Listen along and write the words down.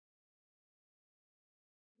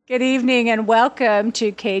Good evening and welcome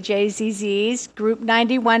to KJZZ's Group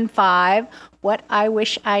 91.5, What I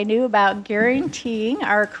Wish I Knew About Guaranteeing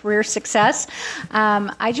Our Career Success.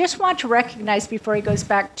 I just want to recognize, before he goes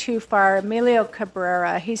back too far, Emilio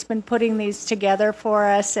Cabrera. He's been putting these together for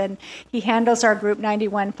us, and he handles our Group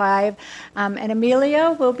 91.5. And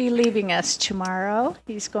Emilio will be leaving us tomorrow.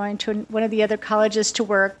 He's going to one of the other colleges to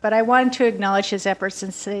work, but I wanted to acknowledge his efforts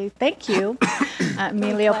and say thank you,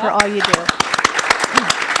 Emilio, for all you do.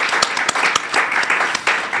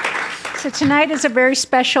 So tonight is a very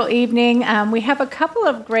special evening. We have a couple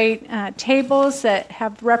of great tables that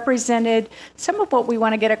have represented some of what we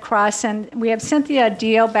want to get across, and we have Cynthia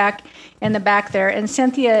Deal back in the back there, and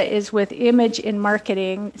Cynthia is with Image in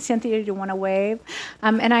Marketing. Cynthia, do you want to wave?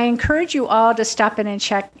 And I encourage you all to stop in and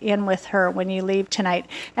check in with her when you leave tonight.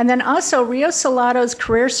 And then also, Rio Salato's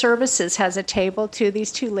Career Services has a table too,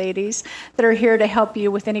 these two ladies that are here to help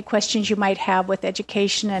you with any questions you might have with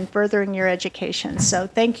education and furthering your education. So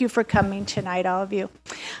thank you for coming tonight, all of you.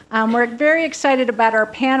 We're very excited about our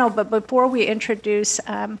panel, but before we introduce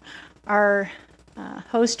our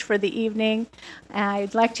host for the evening,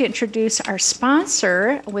 I'd like to introduce our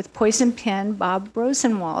sponsor with Poison Pen, Bob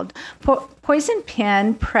Rosenwald. Poison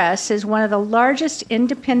Pen Press is one of the largest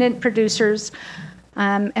independent producers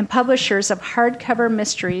and publishers of hardcover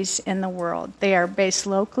mysteries in the world. They are based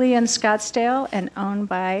locally in Scottsdale and owned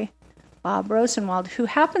by Bob Rosenwald, who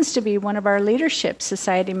happens to be one of our Leadership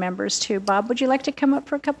Society members too. Bob, would you like to come up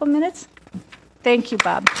for a couple minutes? Thank you,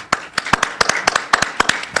 Bob.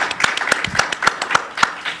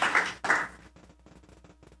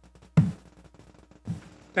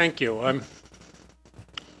 Thank you. I'm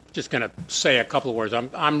just going to say a couple of words.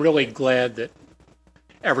 I'm really glad that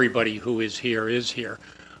everybody who is here is here.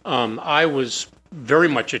 I was very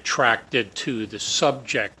much attracted to the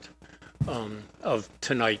subject of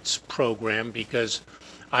tonight's program because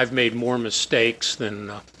I've made more mistakes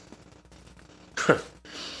than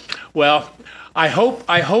well, I hope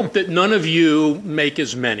that none of you make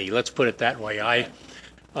as many. Let's put it that way. I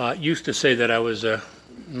used to say that I was a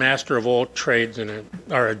master of all trades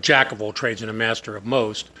or a jack of all trades and a master of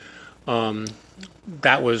most.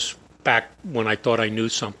 That was back when I thought I knew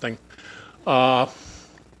something. But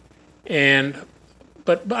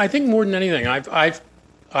I think more than anything,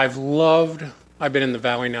 I've loved. I've been in the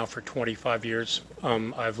Valley now for 25 years.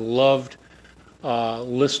 I've loved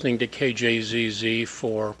listening to KJZZ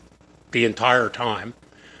for the entire time.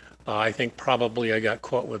 I think probably I got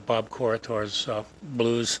caught with Bob Corritor's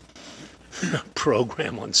blues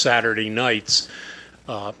program on Saturday nights,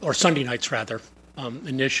 or Sunday nights rather,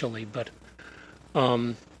 initially. But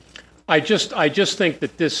I just think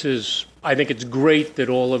that this is. I think it's great that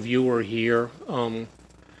all of you are here.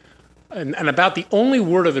 And about the only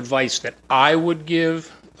word of advice that I would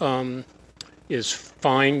give is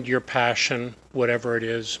find your passion, whatever it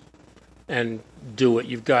is, and do it.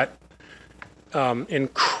 You've got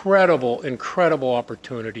incredible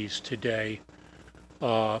opportunities today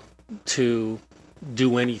to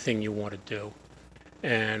do anything you want to do.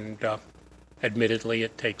 And admittedly,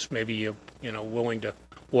 it takes maybe you willing to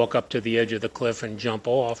walk up to the edge of the cliff and jump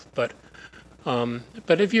off. But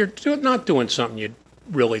if you're not doing something you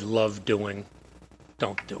really love doing,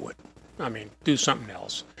 don't do it. I mean, do something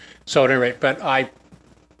else. So at any rate, but I'm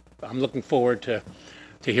looking forward to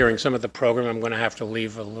hearing some of the program. I'm going to have to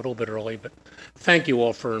leave a little bit early, but thank you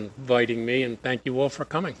all for inviting me, and thank you all for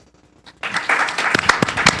coming.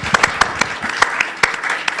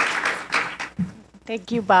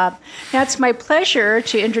 Thank you, Bob. Now it's my pleasure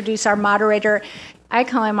to introduce our moderator. I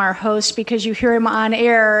call him our host because you hear him on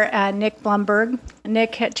air, Nick Blumberg.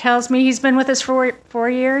 Nick tells me he's been with us for 4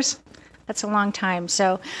 years. That's a long time,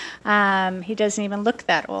 so he doesn't even look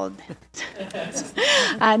that old.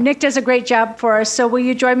 Nick does a great job for us, so will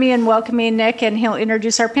you join me in welcoming Nick, and he'll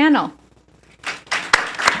introduce our panel.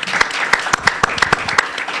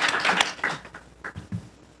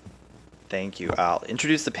 Thank you. I'll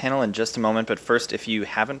introduce the panel in just a moment, but first, if you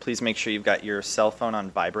haven't, please make sure you've got your cell phone on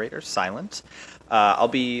vibrate or silent. I'll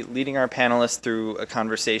be leading our panelists through a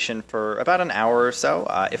conversation for about an hour or so.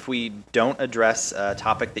 If we don't address a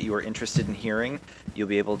topic that you are interested in hearing, you'll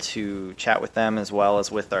be able to chat with them as well as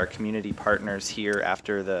with our community partners here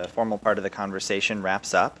after the formal part of the conversation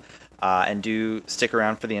wraps up. And do stick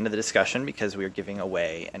around for the end of the discussion because we are giving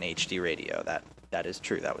away an HD radio. That is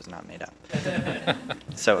true. That was not made up.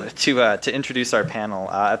 So to introduce our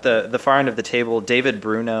panel, at the far end of the table, David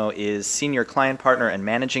Bruno is Senior Client Partner and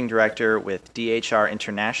Managing Director with DHR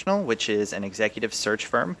International, which is an executive search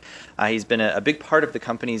firm. He's been a big part of the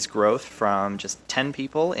company's growth from just 10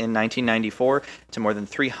 people in 1994 to more than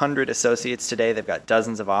 300 associates today. They've got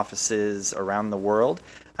dozens of offices around the world.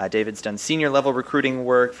 David's done senior level recruiting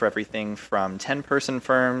work for everything from 10-person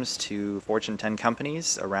firms to Fortune 10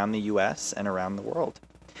 companies around the U.S. and around the world.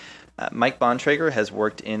 Mike Bontrager has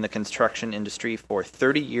worked in the construction industry for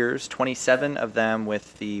 30 years, 27 of them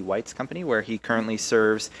with the Weitz company, where he currently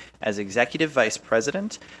serves as Executive Vice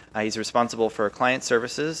President. He's responsible for client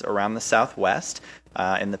services around the Southwest.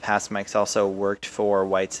 In the past, Mike's also worked for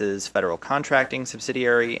Weitz's federal contracting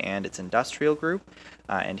subsidiary and its industrial group,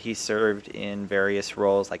 and he served in various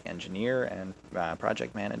roles like engineer and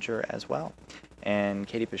project manager as well. And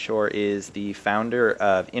Katie Pushor is the founder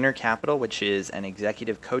of Inner Capital, which is an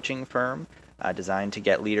executive coaching firm designed to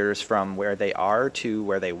get leaders from where they are to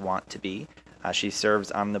where they want to be. She serves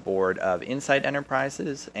on the board of Insight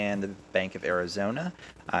Enterprises and the Bank of Arizona.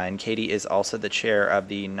 And Katie is also the chair of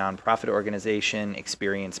the nonprofit organization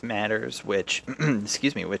Experience Matters, which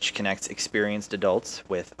which connects experienced adults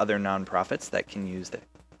with other nonprofits that can use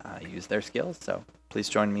their skills. So please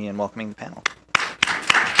join me in welcoming the panel.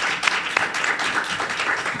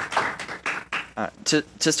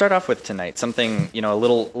 To start off with tonight, something a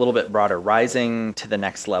little bit broader, rising to the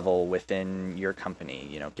next level within your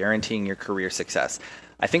company, guaranteeing your career success.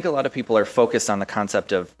 I think a lot of people are focused on the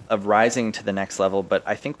concept of rising to the next level, but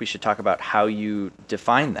I think we should talk about how you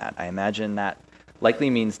define that. I imagine that likely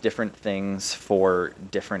means different things for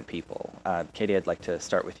different people. Katie, I'd like to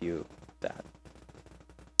start with you with that.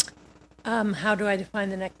 How do I define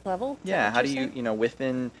the next level? Yeah, how do you,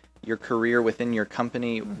 within your career, within your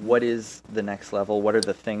company, what is the next level? What are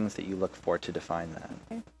the things that you look for to define that?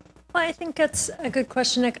 Okay. Well, I think that's a good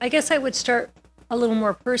question, Nick. I guess I would start a little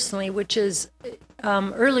more personally, which is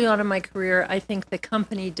early on in my career, I think the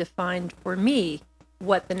company defined for me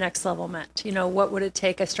what the next level meant. What would it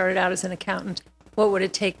take? I started out as an accountant. What would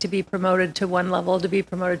it take to be promoted to one level, to be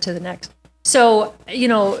promoted to the next? So,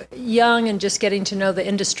 young and just getting to know the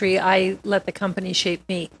industry, I let the company shape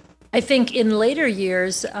me. I think in later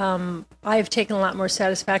years, I've taken a lot more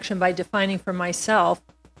satisfaction by defining for myself,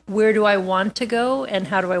 where do I want to go and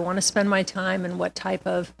how do I want to spend my time and what type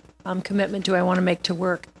of commitment do I want to make to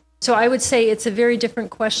work? So I would say it's a very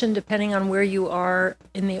different question depending on where you are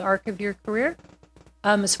in the arc of your career,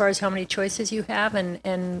 as far as how many choices you have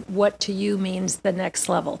and what to you means the next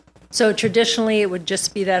level. So traditionally, it would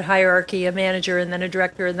just be that hierarchy, a manager and then a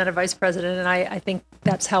director and then a vice president, and I think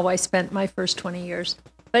that's how I spent my first 20 years.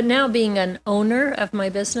 But now being an owner of my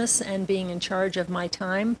business and being in charge of my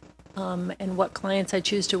time and what clients I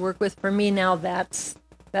choose to work with, for me now that's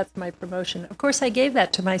my promotion. Of course, I gave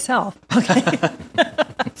that to myself. Okay.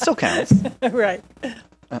 Still counts. Right.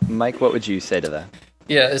 Mike, what would you say to that?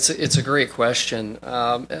 Yeah, it's a great question.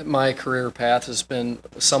 My career path has been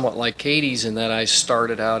somewhat like Katie's in that I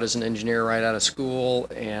started out as an engineer right out of school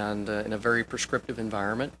and in a very prescriptive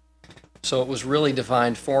environment. So it was really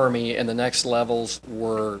defined for me, and the next levels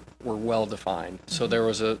were well defined. So there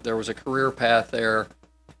was a career path there,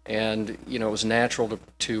 and it was natural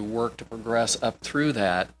to work to progress up through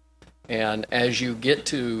that. And as you get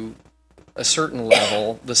to a certain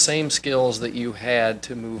level, the same skills that you had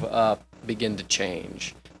to move up begin to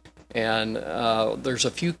change. And there's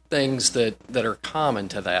a few things that are common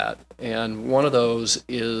to that, and one of those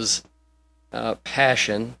is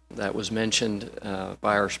passion that was mentioned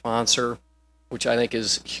by our sponsor, which I think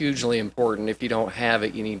is hugely important. If you don't have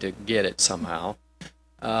it, you need to get it somehow.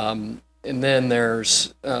 And then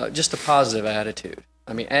there's just a positive attitude.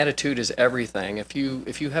 I mean, attitude is everything. If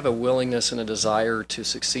you have a willingness and a desire to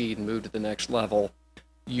succeed and move to the next level,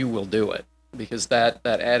 you will do it, because that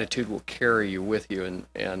attitude will carry you with you.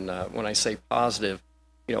 And when I say positive,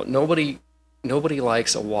 nobody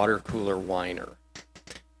likes a water cooler whiner.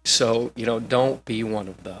 So, don't be one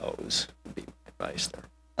of those, would be my advice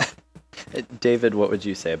there. David, what would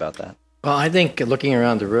you say about that? Well, I think looking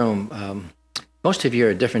around the room, most of you are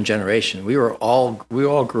a different generation. We all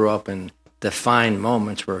grew up in defined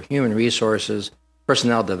moments where human resources,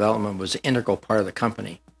 personnel development was an integral part of the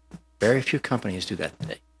company. Very few companies do that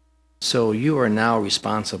today. So you are now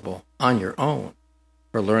responsible on your own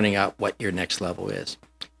for learning out what your next level is.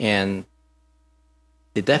 And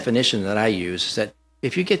the definition that I use is that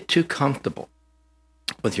if you get too comfortable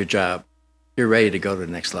with your job, you're ready to go to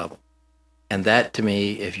the next level. And that, to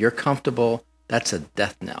me, if you're comfortable, that's a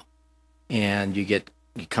death knell. And you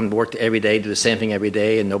come to work every day, do the same thing every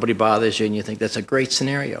day, and nobody bothers you, and you think that's a great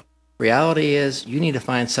scenario. Reality is you need to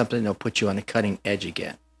find something that'll put you on the cutting edge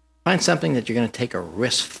again. Find something that you're going to take a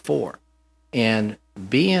risk for. And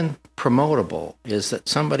being promotable is that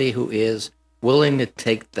somebody who is willing to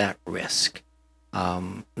take that risk.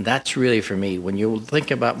 That's really, for me, when you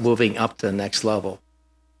think about moving up to the next level,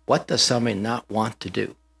 what does somebody not want to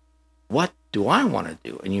do? What do I want to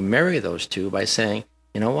do? And you marry those two by saying,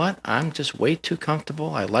 you know what? I'm just way too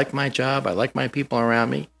comfortable. I like my job. I like my people around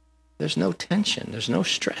me. There's no tension. There's no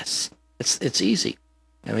stress. It's easy.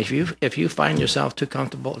 And if you find yourself too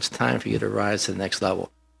comfortable, it's time for you to rise to the next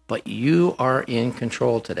level. But you are in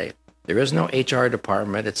control today. There is no HR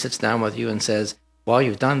department that sits down with you and says, well,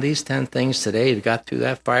 you've done these 10 things today. You got through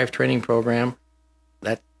that 5 training program.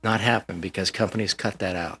 That not happen because companies cut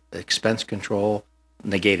that out. The expense control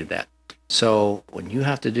negated that. So what you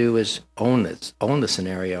have to do is own the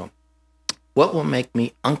scenario. What will make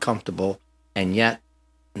me uncomfortable and yet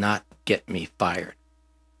not get me fired?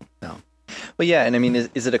 So. Well, yeah, and I mean,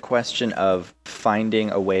 is it a question of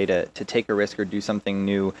finding a way to take a risk or do something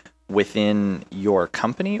new within your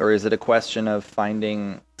company, or is it a question of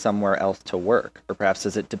finding somewhere else to work, or perhaps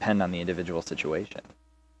does it depend on the individual situation?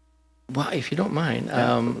 Well, if you don't mind,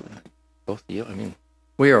 both of you, I mean,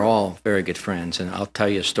 we are all very good friends, and I'll tell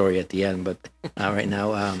you a story at the end, but right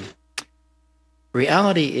now,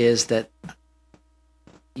 reality is that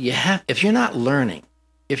if you're not learning,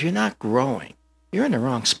 if you're not growing, you're in the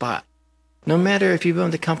wrong spot. No matter if you've been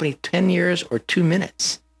with the company 10 years or 2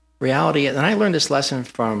 minutes. Reality, and I learned this lesson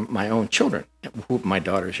from my own children. My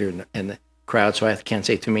daughter's here in the crowd, so I can't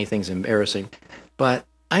say too many things embarrassing. But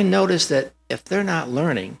I noticed that if they're not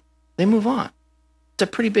learning, they move on. It's a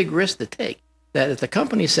pretty big risk to take. That if the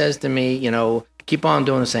company says to me, keep on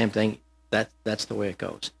doing the same thing, that's the way it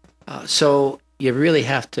goes. So you really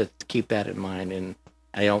have to keep that in mind, and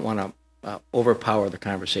I don't want to overpower the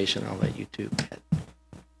conversation. I'll let you two head.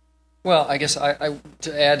 Well, I guess I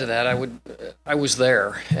to add to that, I was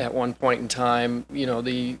there at one point in time.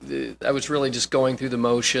 I was really just going through the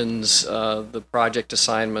motions. The project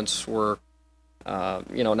assignments were,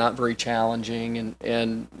 not very challenging,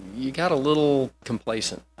 and you got a little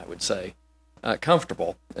complacent, I would say,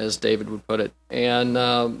 comfortable, as David would put it.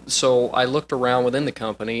 And so I looked around within the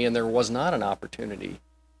company, and there was not an opportunity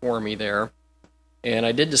for me there. And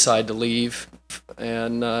I did decide to leave,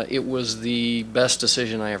 and it was the best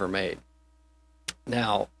decision I ever made.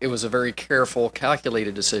 Now, it was a very careful,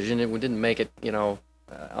 calculated decision, and we didn't make it,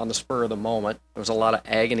 on the spur of the moment. There was a lot of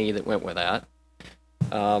agony that went with that.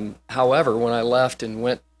 However, when I left and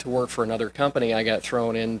went to work for another company, I got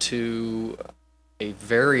thrown into a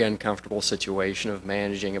very uncomfortable situation of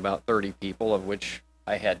managing about 30 people, of which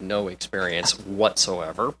I had no experience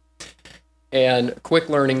whatsoever. And quick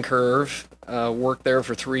learning curve, worked there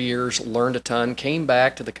for 3 years, learned a ton, came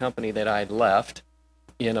back to the company that I'd left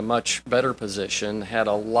in a much better position, had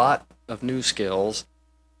a lot of new skills,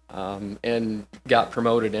 and got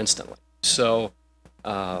promoted instantly. So,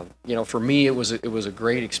 for me, it was a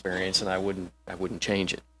great experience, and I wouldn't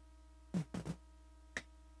change it.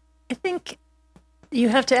 I think you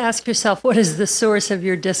have to ask yourself, what is the source of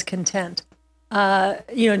your discontent?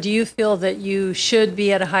 Do you feel that you should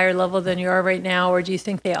be at a higher level than you are right now, or do you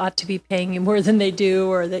think they ought to be paying you more than they do,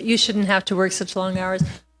 or that you shouldn't have to work such long hours?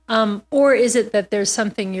 Or is it that there's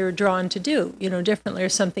something you're drawn to do, differently, or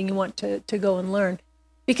something you want to go and learn?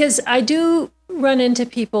 Because I do run into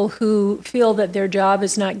people who feel that their job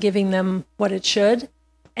is not giving them what it should,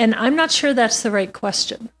 and I'm not sure that's the right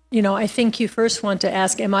question. I think you first want to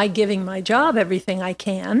ask, am I giving my job everything I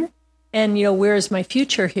can? And, where is my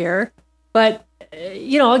future here? But,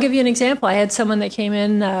 I'll give you an example. I had someone that came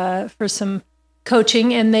in for some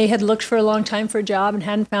coaching, and they had looked for a long time for a job and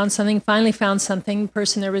hadn't found something, finally found something. The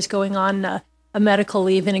person there was going on a medical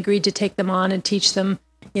leave and agreed to take them on and teach them,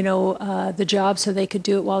 the job so they could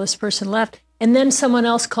do it while this person left. And then someone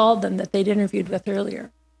else called them that they'd interviewed with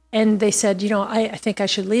earlier. And they said, I think I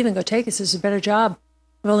should leave and go take this. This is a better job.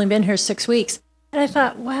 I've only been here 6 weeks. And I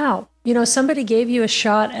thought, wow, somebody gave you a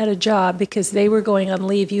shot at a job because they were going on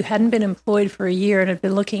leave. You hadn't been employed for a year and had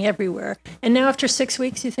been looking everywhere. And now after 6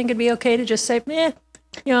 weeks, you think it'd be okay to just say,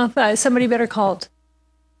 somebody better called.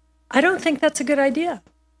 I don't think that's a good idea.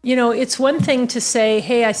 It's one thing to say,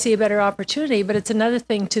 hey, I see a better opportunity, but it's another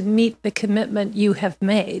thing to meet the commitment you have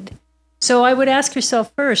made. So I would ask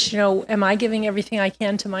yourself first, am I giving everything I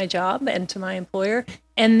can to my job and to my employer?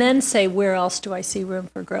 And then say, where else do I see room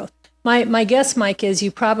for growth? My guess, Mike, is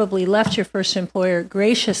you probably left your first employer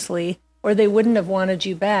graciously, or they wouldn't have wanted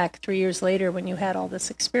you back 3 years later when you had all this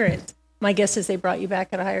experience. My guess is they brought you back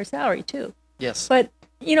at a higher salary, too. Yes. But,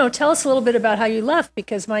 tell us a little bit about how you left,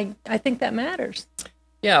 because I think that matters.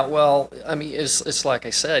 Yeah, well, I mean, it's like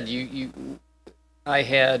I said, I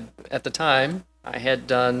had, at the time, I had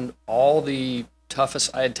done I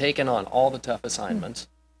had taken on all the tough assignments.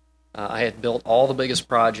 I had built all the biggest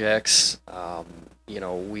projects.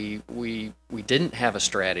 We didn't have a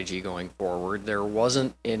strategy going forward. There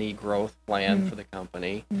wasn't any growth plan for the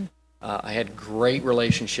company. I had great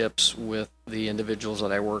relationships with the individuals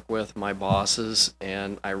that I work with, my bosses,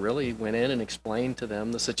 and I really went in and explained to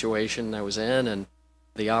them the situation I was in and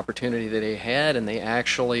the opportunity that they had, and they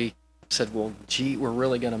actually said, well, gee, we're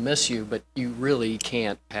really going to miss you, but you really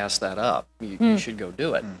can't pass that up. You should go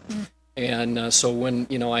do it. And so when,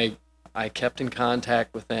 I kept in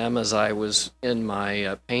contact with them as I was in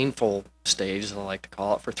my painful stage, as I like to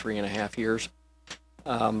call it, for 3.5 years.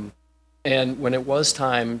 And when it was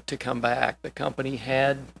time to come back, the company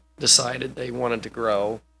had decided they wanted to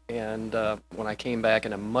grow. And when I came back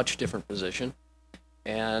in a much different position,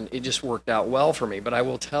 and it just worked out well for me. But I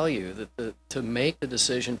will tell you that to make the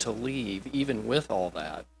decision to leave, even with all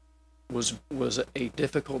that, was a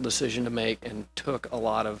difficult decision to make and took a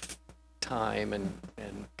lot of time and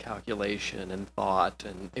calculation and thought,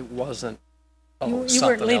 and it wasn't. You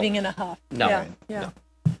weren't leaving in a huff. No. Yeah.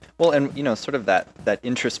 Well, and sort of that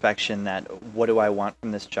introspection, that what do I want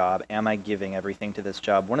from this job? Am I giving everything to this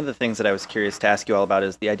job? One of the things that I was curious to ask you all about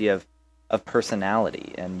is the idea of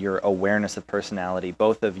personality and your awareness of personality,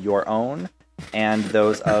 both of your own and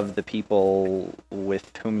those of the people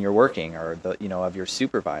with whom you're working, or of your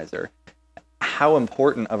supervisor. How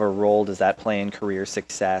important of a role does that play in career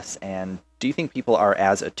success, and do you think people are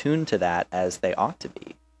as attuned to that as they ought to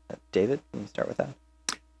be? David, can you start with that?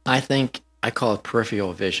 I think I call it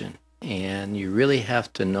peripheral vision, and you really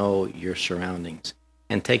have to know your surroundings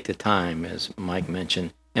and take the time, as Mike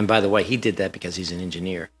mentioned. And by the way, he did that because he's an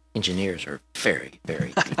engineer. Engineers are very,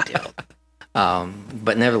 very detailed.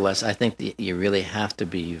 But nevertheless, I think that you really have to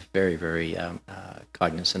be very, very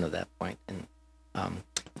cognizant of that point. And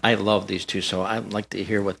I love these two, so I'd like to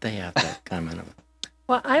hear what they have to comment on.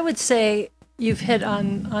 Well, I would say you've hit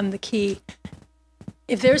on the key.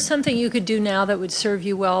 If there's something you could do now that would serve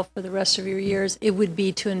you well for the rest of your years, it would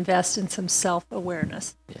be to invest in some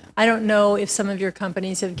self-awareness. Yeah. I don't know if some of your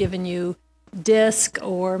companies have given you DISC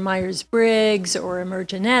or Myers-Briggs or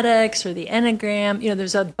Emergenetics or the Enneagram.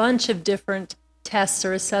 There's a bunch of different tests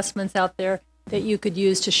or assessments out there that you could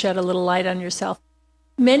use to shed a little light on yourself.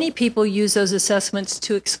 Many people use those assessments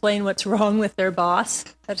to explain what's wrong with their boss.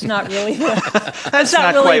 That's not really that's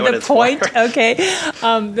not really the point. Okay,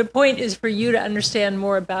 the point is for you to understand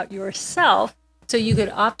more about yourself, so you could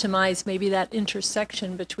optimize maybe that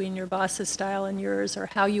intersection between your boss's style and yours, or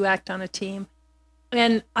how you act on a team.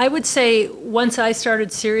 And I would say once I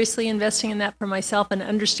started seriously investing in that for myself and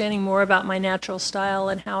understanding more about my natural style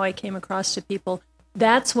and how I came across to people,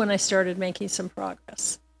 that's when I started making some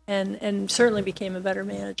progress. And certainly became a better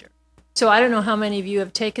manager. So I don't know how many of you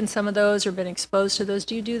have taken some of those or been exposed to those.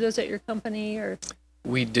 Do you do those at your company, or?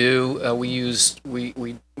 We do.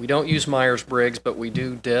 We don't use Myers-Briggs, but we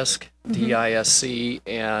do DISC, DISC,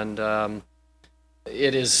 and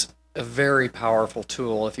it is a very powerful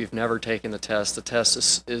tool. If you've never taken the test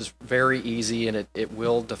is very easy, and it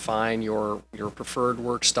will define your preferred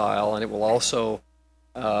work style, and it will also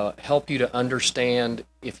help you to understand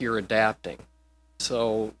if you're adapting.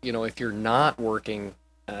 So, if you're not working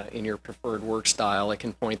in your preferred work style, it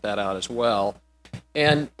can point that out as well.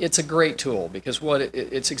 And it's a great tool because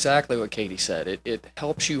it's exactly what Katie said. It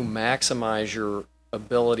helps you maximize your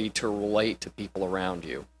ability to relate to people around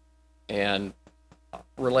you. And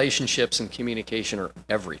relationships and communication are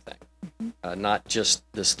everything, not just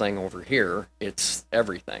this thing over here. It's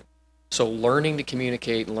everything. So learning to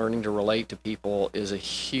communicate and learning to relate to people is a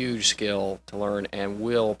huge skill to learn and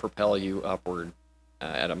will propel you upward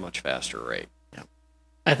at a much faster rate. Yeah.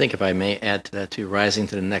 I think if I may add to that too, rising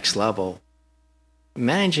to the next level,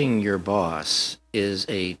 managing your boss is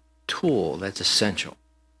a tool that's essential,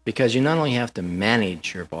 because you not only have to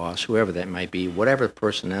manage your boss, whoever that might be, whatever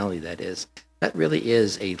personality that is, that really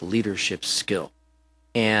is a leadership skill.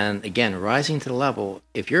 And again, rising to the level,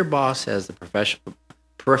 if your boss has the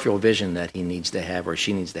peripheral vision that he needs to have or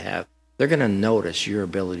she needs to have, they're going to notice your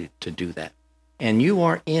ability to do that. And you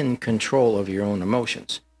are in control of your own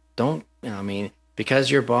emotions. Because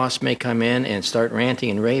your boss may come in and start ranting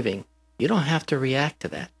and raving, you don't have to react to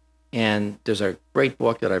that. And there's a great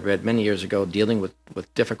book that I read many years ago, Dealing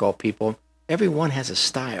with Difficult People. Everyone has a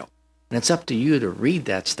style, and it's up to you to read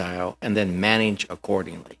that style and then manage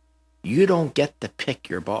accordingly. You don't get to pick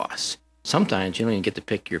your boss. Sometimes you don't even get to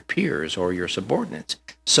pick your peers or your subordinates.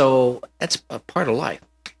 So that's a part of life.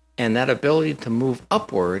 And that ability to move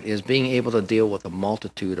upward is being able to deal with a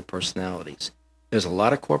multitude of personalities. There's a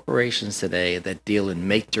lot of corporations today that deal in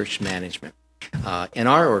matrix management. In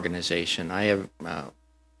our organization, I have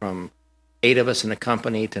from 8 of us in the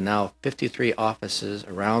company to now 53 offices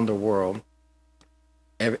around the world,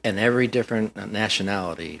 and every different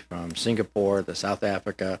nationality, from Singapore to South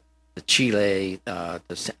Africa to Chile.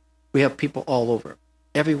 We have people all over.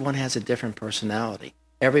 Everyone has a different personality.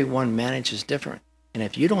 Everyone manages different. And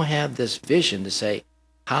if you don't have this vision to say,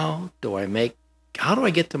 how do I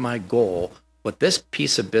get to my goal with this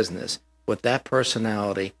piece of business, with that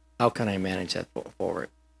personality, how can I manage that forward?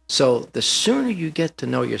 So the sooner you get to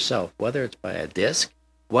know yourself, whether it's by a disc,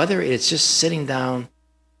 whether it's just sitting down,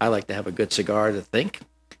 I like to have a good cigar to think,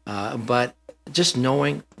 but just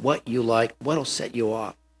knowing what you like, what'll set you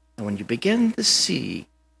off. And when you begin to see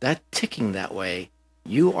that ticking that way,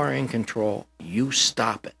 you are in control. You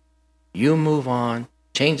stop it. You move on,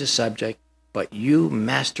 change the subject, but you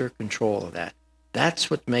master control of that. That's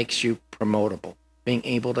what makes you promotable, being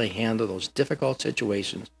able to handle those difficult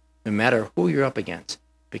situations, no matter who you're up against,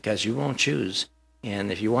 because you won't choose.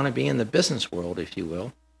 And if you want to be in the business world, if you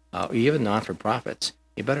will, or even not-for-profits,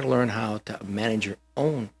 you better learn how to manage your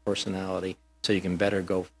own personality so you can better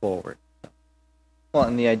go forward. Well,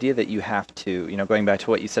 and the idea that you have to, going back to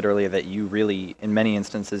what you said earlier, that you really, in many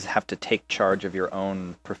instances, have to take charge of your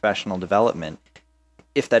own professional development.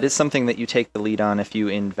 If that is something that you take the lead on, if you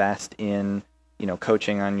invest in,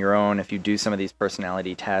 coaching on your own, if you do some of these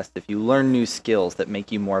personality tests, if you learn new skills that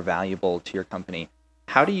make you more valuable to your company,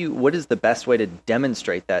 what is the best way to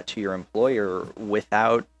demonstrate that to your employer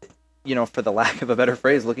without, for the lack of a better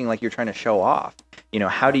phrase, looking like you're trying to show off?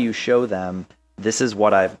 How do you show them, this is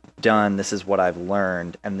what I've done, this is what I've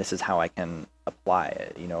learned, and this is how I can apply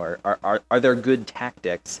it? Are there good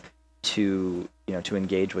tactics to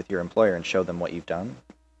engage with your employer and show them what you've done?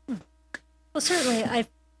 Well, certainly,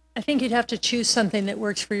 I think you'd have to choose something that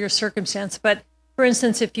works for your circumstance. But for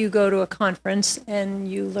instance, if you go to a conference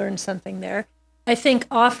and you learn something there, I think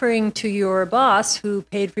offering to your boss who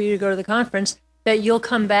paid for you to go to the conference that you'll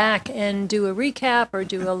come back and do a recap or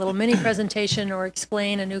do a little mini presentation or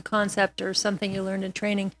explain a new concept or something you learned in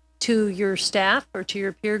training to your staff or to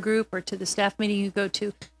your peer group or to the staff meeting you go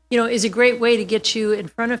to, is a great way to get you in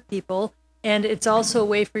front of people. And it's also a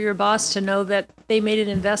way for your boss to know that they made an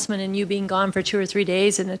investment in you being gone for 2 or 3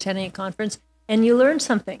 days and attending a conference, and you learned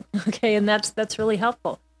something, okay? And that's really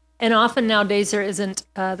helpful. And often nowadays there isn't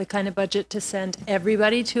the kind of budget to send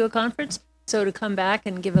everybody to a conference, so to come back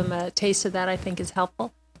and give them a taste of that, I think, is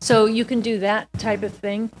helpful. So you can do that type of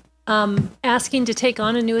thing. Asking to take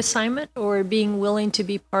on a new assignment or being willing to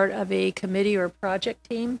be part of a committee or project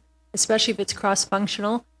team, especially if it's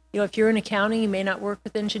cross-functional. If you're in accounting, you may not work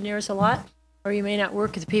with engineers a lot, or you may not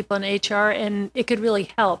work with people in HR, and it could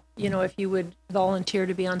really help, if you would volunteer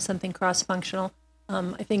to be on something cross-functional,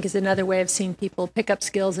 I think is another way of seeing people pick up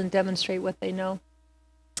skills and demonstrate what they know.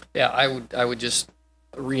 Yeah, I would just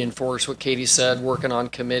reinforce what Katie said, working on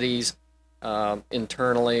committees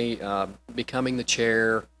internally, becoming the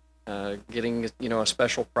chair, getting, a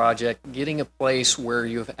special project, getting a place where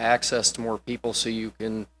you have access to more people so you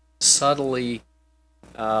can subtly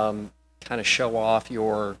kind of show off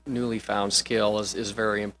your newly found skill is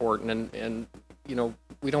very important. And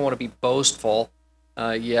we don't want to be boastful,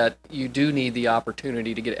 yet you do need the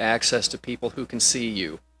opportunity to get access to people who can see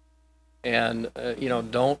you. And,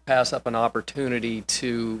 don't pass up an opportunity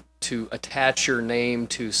to attach your name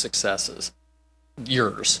to successes.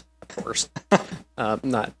 Yours, of course,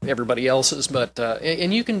 not everybody else's, but,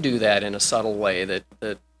 and you can do that in a subtle way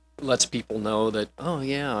that lets people know that, oh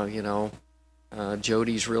yeah,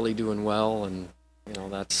 Jody's really doing well, and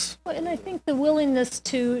that's. Well, and I think the willingness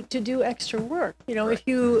to do extra work.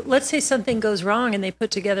 If let's say something goes wrong and they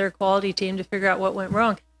put together a quality team to figure out what went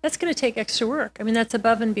wrong, that's going to take extra work. I mean, that's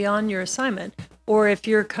above and beyond your assignment. Or if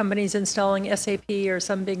your company's installing SAP or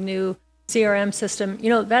some big new CRM system,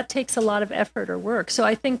 that takes a lot of effort or work. So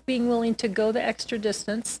I think being willing to go the extra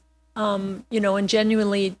distance, and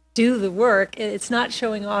genuinely do the work. It's not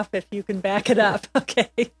showing off if you can back it up, okay?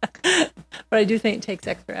 But I do think it takes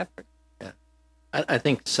extra effort. Yeah, I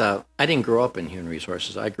think so. I didn't grow up in human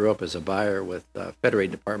resources. I grew up as a buyer with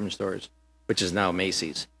Federated Department Stores, which is now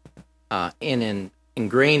Macy's. And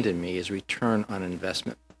ingrained in me is return on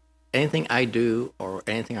investment. Anything I do or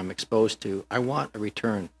anything I'm exposed to, I want a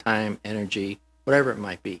return, time, energy, whatever it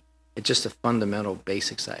might be. It's just the fundamental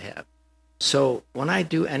basics I have. So when I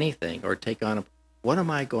do anything or take on what am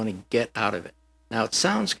I going to get out of it? Now, it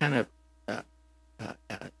sounds kind of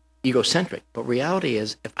egocentric, but reality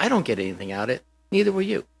is if I don't get anything out of it, neither will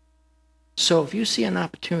you. So if you see an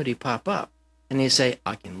opportunity pop up and you say,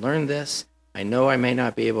 I can learn this, I know I may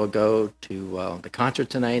not be able to go to the concert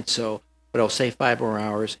tonight, but I'll say 5 more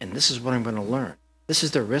hours, and this is what I'm going to learn. This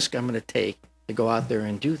is the risk I'm going to take to go out there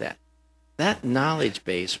and do that. That knowledge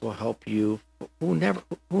base will help you, who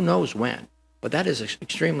knows when, but that is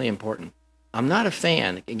extremely important. I'm not a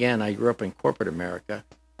fan, again, I grew up in corporate America,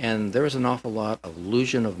 and there was an awful lot of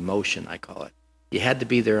illusion of motion, I call it. You had to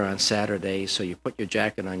be there on Saturday, so you put your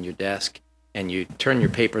jacket on your desk and you turn your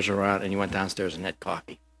papers around and you went downstairs and had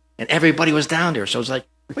coffee. And everybody was down there, so it was like,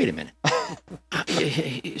 wait a minute.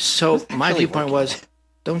 So my viewpoint was,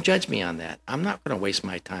 don't judge me on that. I'm not going to waste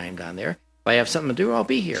my time down there. If I have something to do, I'll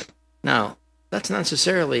be here. Now, that's not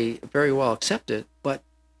necessarily very well accepted, but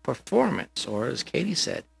performance, or as Katie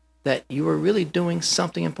said, that you were really doing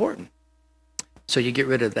something important. So you get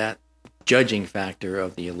rid of that judging factor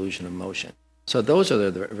of the illusion of motion. So those are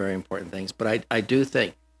the very important things. But I do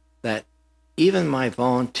think that even my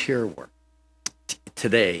volunteer work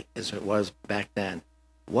today, as it was back then,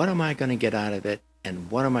 what am I going to get out of it, and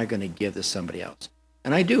what am I going to give to somebody else?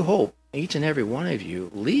 And I do hope each and every one of you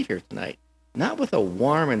leave here tonight, not with a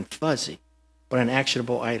warm and fuzzy, but an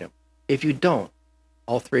actionable item. If you don't,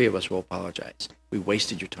 all three of us will apologize. We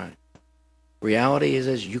wasted your time. Reality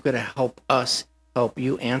is you got to help us help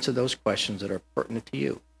you answer those questions that are pertinent to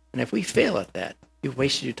you. And if we fail at that, you've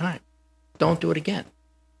wasted your time. Don't do it again.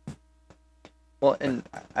 Well, and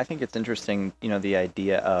I think it's interesting, the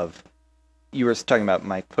idea of, you were talking about,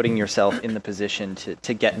 Mike, putting yourself in the position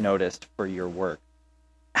to get noticed for your work.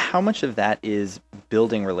 How much of that is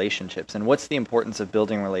building relationships, and what's the importance of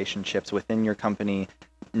building relationships within your company,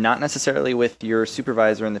 not necessarily with your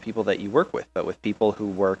supervisor and the people that you work with, but with people who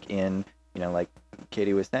work in, like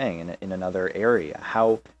Katie was saying, in another area?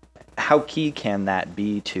 How key can that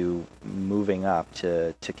be to moving up,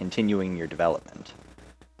 to continuing your development?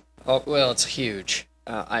 Oh, well, it's huge.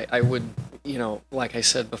 I would, like I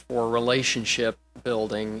said before, relationship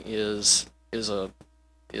building is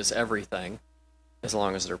everything, as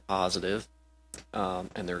long as they're positive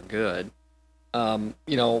and they're good.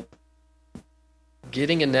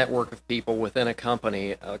 Getting a network of people within a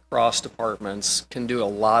company across departments can do a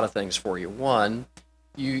lot of things for you. One,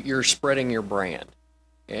 you're spreading your brand,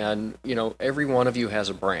 and every one of you has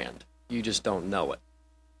a brand. You just don't know it.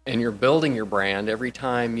 And you're building your brand every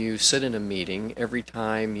time you sit in a meeting, every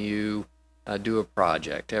time you do a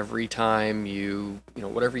project, every time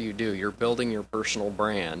whatever you do, you're building your personal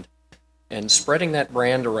brand, and spreading that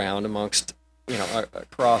brand around amongst,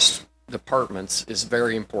 across departments is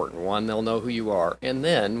very important. One, they'll know who you are. And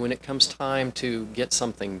then when it comes time to get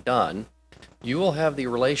something done, you will have the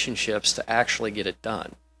relationships to actually get it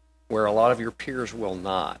done, where a lot of your peers will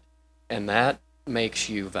not. And that makes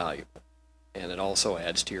you valuable. And it also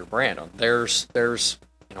adds to your brand. There's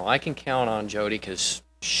I can count on Jody because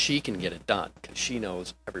she can get it done because she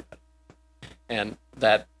knows everybody. And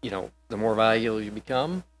that, the more valuable you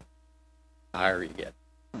become, the higher you get.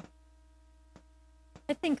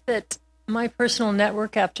 I think that my personal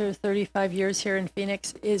network after 35 years here in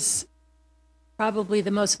Phoenix is probably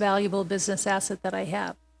the most valuable business asset that I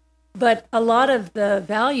have. But a lot of the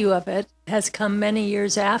value of it has come many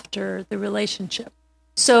years after the relationship.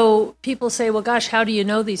 So people say, well, gosh, how do you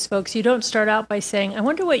know these folks? You don't start out by saying, I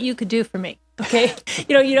wonder what you could do for me. Okay.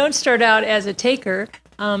 You don't start out as a taker.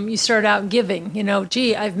 You start out giving,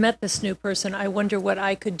 gee, I've met this new person. I wonder what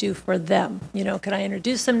I could do for them. Can I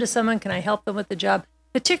introduce them to someone? Can I help them with the job?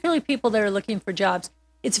 Particularly people that are looking for jobs.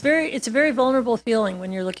 It's a very vulnerable feeling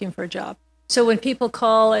when you're looking for a job. So when people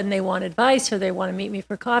call and they want advice, or they want to meet me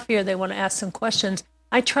for coffee, or they want to ask some questions,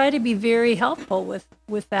 I try to be very helpful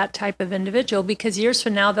with that type of individual, because years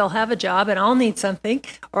from now they'll have a job and I'll need something,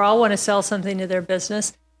 or I'll want to sell something to their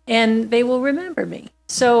business, and they will remember me.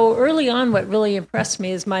 So early on, what really impressed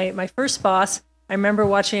me is my first boss. I remember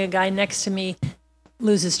watching a guy next to me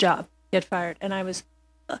lose his job, get fired. And I was,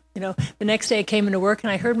 the next day I came into work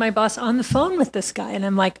and I heard my boss on the phone with this guy. And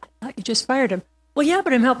I'm like, I thought you just fired him. Well, yeah,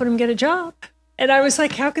 but I'm helping him get a job. And I was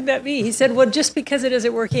like, how could that be? He said, well, just because it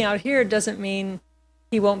isn't working out here doesn't mean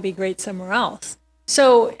he won't be great somewhere else.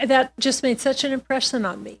 So that just made such an impression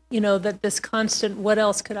on me, that this constant, what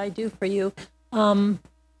else could I do for you,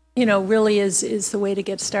 really is the way to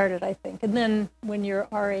get started, I think. And then when you're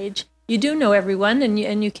our age, you do know everyone, and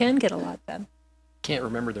you can get a lot done. Can't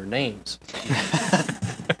remember their names.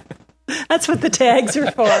 That's what the tags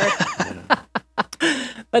are for.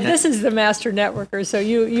 But this is the master networker, so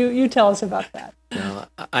you tell us about that.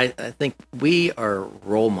 I think we are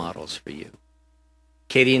role models for you.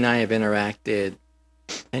 Katie and I have interacted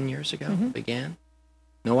 10 years ago, began.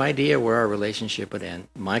 No idea where our relationship would end.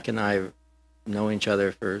 Mike and I know each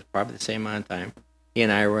other for probably the same amount of time. He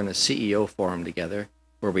and I were in a CEO forum together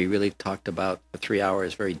where we really talked about, for 3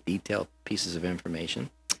 hours, very detailed pieces of information.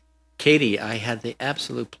 Katie, I had the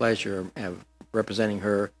absolute pleasure of representing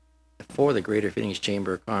her for the Greater Phoenix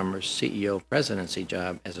Chamber of Commerce CEO presidency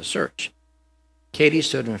job as a search. Katie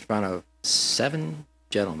stood in front of 7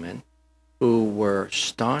 gentlemen who were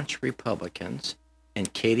staunch Republicans,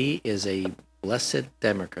 and Katie is a blessed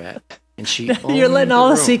Democrat and she You're owned letting all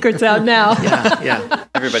the room. secrets out now. Yeah.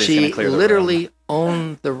 Everybody's She going to clear the literally room.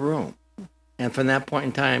 owned the room. And from that point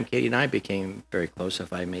in time, Katie and I became very close,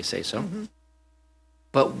 if I may say so. Mm-hmm.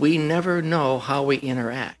 But we never know how we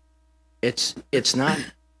interact. It's not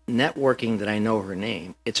networking that I know her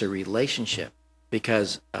name. It's a relationship,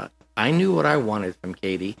 because I knew what I wanted from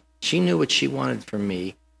Katie. She knew what she wanted from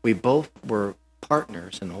me. We both were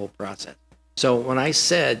partners in the whole process. So when I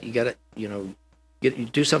said you got to, you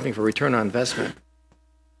do something for return on investment,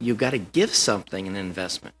 you got to give something an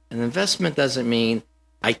investment. An investment doesn't mean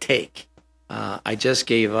I take. I just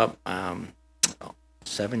gave up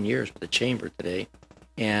 7 years with the chamber today,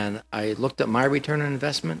 and I looked at my return on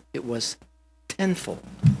investment. It was tenfold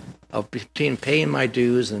of between paying my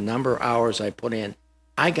dues and the number of hours I put in.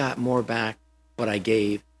 I got more back what I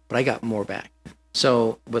gave, but I got more back.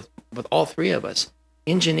 So with all three of us,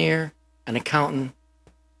 engineer, an accountant,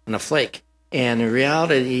 and a flake. And in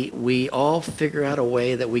reality, we all figure out a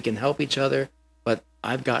way that we can help each other, but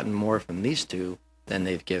I've gotten more from these two than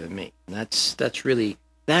they've given me. And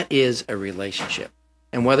that is a relationship.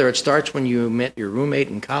 And whether it starts when you met your roommate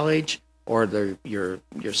in college or your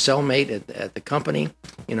cellmate at the company,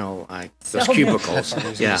 those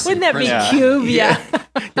cubicles. Yeah. Wouldn't that be Yeah. cube? Yeah.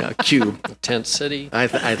 Yeah, cube. Tent City. I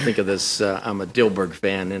think of this. I'm a Dilberg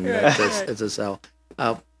fan, and it's a cell.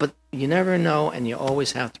 But you never know, and you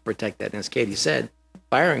always have to protect that. And as Katie said,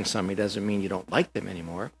 firing somebody doesn't mean you don't like them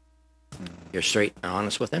anymore. You're straight and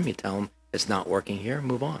honest with them. You tell them it's not working here.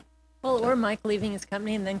 Move on. Well, or Mike leaving his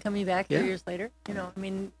company and then coming back 3 Yeah. years later.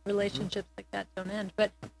 Relationships like that don't end.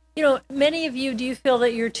 But, many of you, do you feel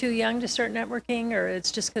that you're too young to start networking, or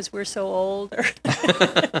it's just because we're so old?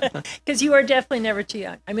 Because you are definitely never too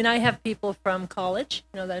young. I have people from college,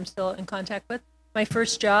 that I'm still in contact with. My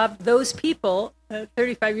first job, those people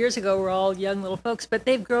 35 years ago were all young little folks, but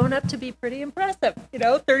they've grown up to be pretty impressive.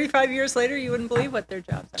 35 years later, you wouldn't believe what their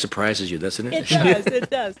jobs are. Surprises you, doesn't it? It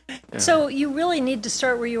does. Yeah. So you really need to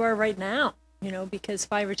start where you are right now, because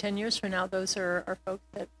 5 or 10 years from now, those are folks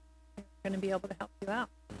that are going to be able to help you out.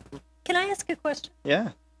 Can I ask a question? Yeah.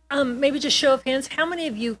 Maybe just show of hands. How many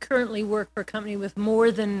of you currently work for a company with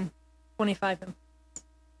more than 25 employees?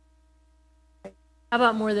 Okay. How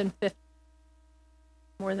about more than 50?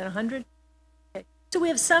 More than 100? Okay. So we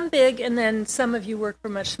have some big, and then some of you work for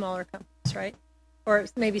much smaller companies, right? Or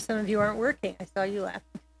maybe some of you aren't working. I saw you laughing.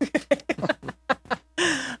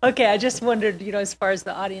 Okay, I just wondered, as far as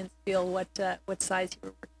the audience feel, what size you were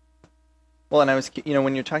working. Well, and I was,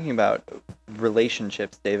 when you're talking about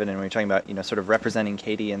relationships, David, and when you're talking about, sort of representing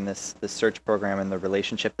Katie in this search program and the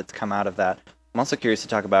relationship that's come out of that, I'm also curious to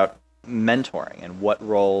talk about mentoring and what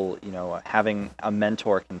role, having a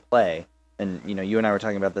mentor can play. And, you and I were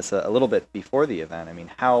talking about this a little bit before the event.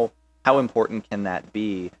 How important can that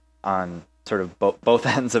be on sort of both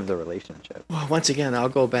ends of the relationship? Well, once again, I'll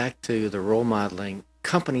go back to the role modeling.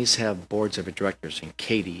 Companies have boards of directors, and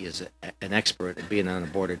Katie is an expert at being on the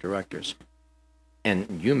board of directors.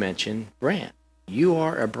 And you mentioned brand. You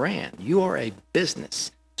are a brand. You are a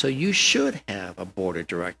business. So you should have a board of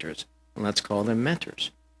directors, and let's call them mentors.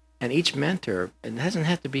 And each mentor, it doesn't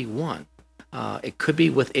have to be one. It could be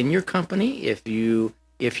within your company if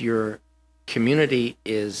your community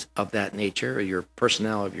is of that nature, or your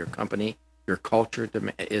personnel of your company, your culture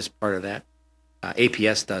is part of that.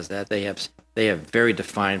 APS does that. They have very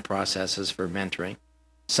defined processes for mentoring.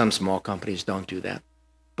 Some small companies don't do that.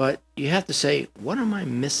 But you have to say, what am I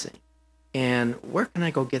missing? And where can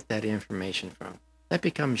I go get that information from? That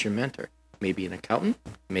becomes your mentor. Maybe an accountant,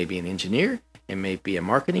 maybe an engineer, it may be a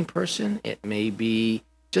marketing person, it may be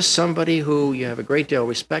just somebody who you have a great deal of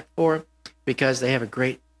respect for because they have a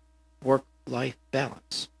great work-life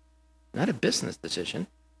balance. Not a business decision,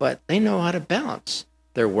 but they know how to balance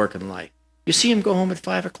their work and life. You see them go home at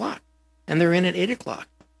 5 o'clock, and they're in at 8 o'clock.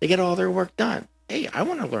 They get all their work done. Hey, I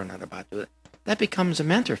want to learn how to do it. That becomes a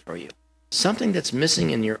mentor for you. Something that's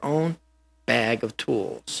missing in your own bag of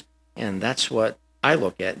tools. And that's what I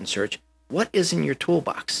look at in search. What is in your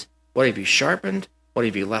toolbox? What have you sharpened? What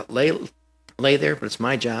have you let lay there? But it's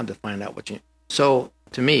my job to find out what you... So,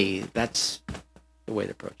 to me, that's the way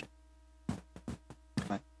to approach it.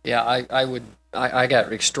 Yeah, I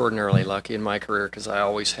got extraordinarily lucky in my career because I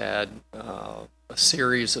always had a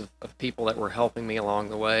series of people that were helping me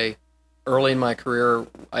along the way. Early in my career,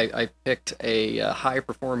 I picked a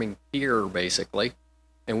high-performing peer, basically,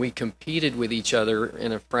 and we competed with each other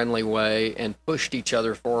in a friendly way and pushed each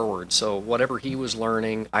other forward. So whatever he was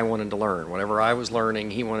learning, I wanted to learn. Whatever I was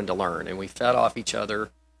learning, he wanted to learn, and we fed off each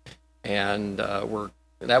other. And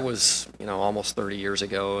that was almost 30 years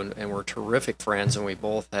ago, and we're terrific friends, and we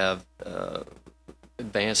both have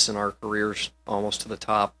advanced in our careers almost to the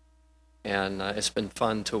top. And it's been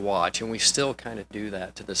fun to watch, and we still kind of do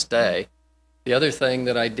that to this day. The other thing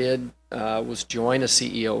that I did was join a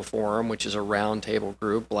CEO forum, which is a roundtable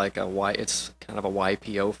group, it's kind of a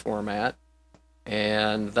YPO format,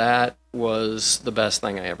 and that was the best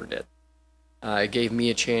thing I ever did. It gave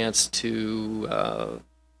me a chance to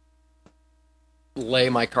lay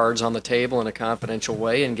my cards on the table in a confidential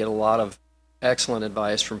way and get a lot of excellent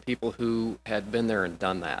advice from people who had been there and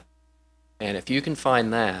done that. And if you can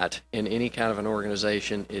find that in any kind of an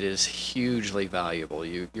organization, it is hugely valuable.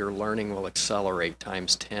 Your learning will accelerate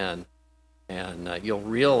times 10, and you'll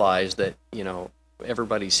realize that,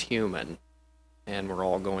 everybody's human, and we're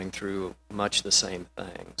all going through much the same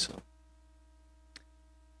thing. So.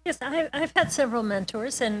 Yes, I've had several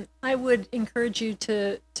mentors, and I would encourage you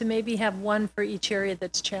to maybe have one for each area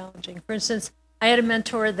that's challenging. For instance, I had a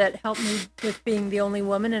mentor that helped me with being the only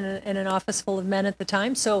woman in an office full of men at the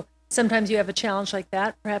time. So sometimes you have a challenge like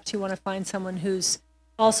that. Perhaps you want to find someone who's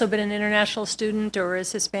also been an international student or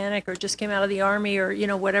is Hispanic or just came out of the Army or,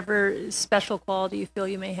 whatever special quality you feel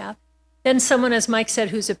you may have. Then someone, as Mike said,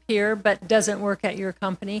 who's a peer but doesn't work at your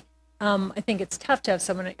company. I think it's tough to have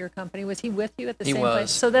someone at your company. Was he with you at the same place?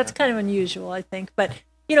 So that's kind of unusual, I think. But,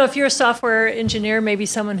 if you're a software engineer, maybe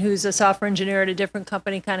someone who's a software engineer at a different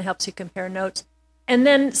company kind of helps you compare notes. And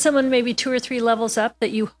then someone maybe 2 or 3 levels up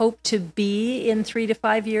that you hope to be in 3 to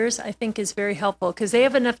 5 years, I think is very helpful because they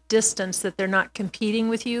have enough distance that they're not competing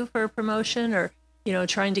with you for a promotion or,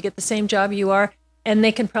 trying to get the same job you are. And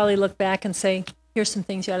they can probably look back and say, here's some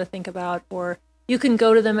things you ought to think about. Or you can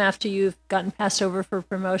go to them after you've gotten passed over for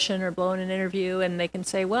promotion or blown an interview and they can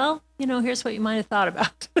say, well, here's what you might have thought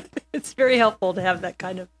about. It's very helpful to have that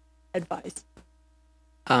kind of advice.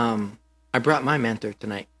 I brought my mentor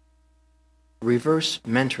tonight. Reverse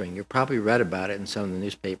mentoring. You probably read about it in some of the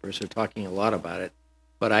newspapers. They're talking a lot about it,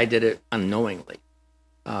 but I did it unknowingly.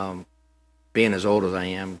 Being as old as I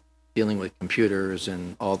am, dealing with computers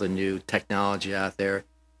and all the new technology out there,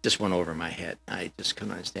 just went over my head. I just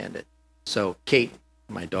couldn't understand it. So Kate,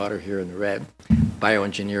 my daughter here in the red,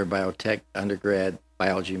 bioengineer, biotech, undergrad,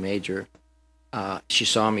 biology major, she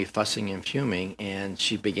saw me fussing and fuming, and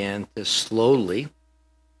she began to slowly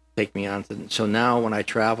take me on. So now when I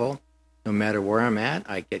travel, no matter where I'm at,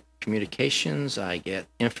 I get communications, I get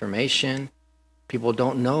information. People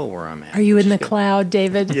don't know where I'm at. Are you in the cloud,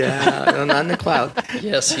 David? Yeah, I'm not in the cloud.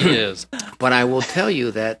 Yes, he is. But I will tell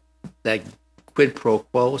you that quid pro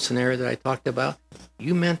quo scenario that I talked about,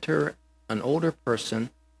 you mentor an older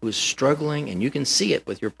person who's struggling, and you can see it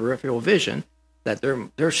with your peripheral vision, that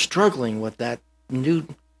they're struggling with that new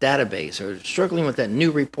database or struggling with that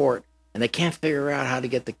new report, and they can't figure out how to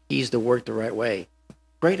get the keys to work the right way.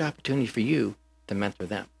 Great opportunity for you to mentor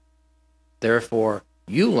them. Therefore,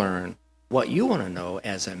 you learn what you want to know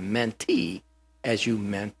as a mentee as you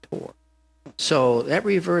mentor. So that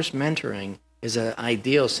reverse mentoring is an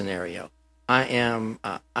ideal scenario.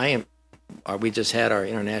 We just had our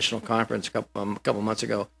international conference a couple months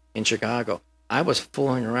ago in Chicago. I was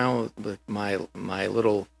fooling around with my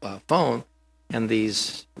little phone, and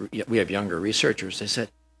we have younger researchers. They said,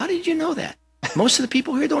 "How did you know that? Most of the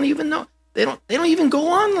people here don't even know. They don't even go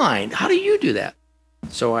online. How do you do that?"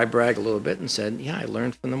 So I bragged a little bit and said, "Yeah, I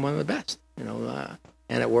learned from them one of the best, and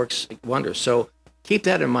it works wonders." So keep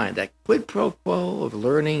that in mind. That quid pro quo of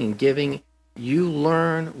learning and giving, you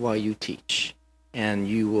learn while you teach, and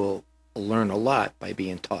you will learn a lot by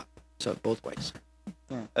being taught. So both ways.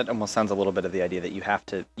 Yeah, it almost sounds a little bit of the idea that you have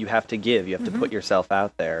to give, you have to put yourself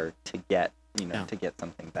out there to get to get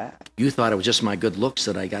something back. You thought it was just my good looks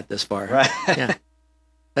that I got this far, right? Yeah.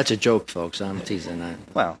 That's a joke, folks. I'm teasing that.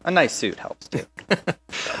 Well, a nice suit helps too.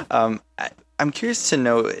 I'm curious to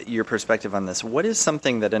know your perspective on this. What is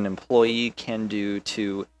something that an employee can do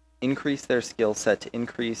to increase their skill set, to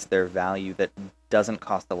increase their value that doesn't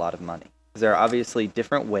cost a lot of money? Because there are obviously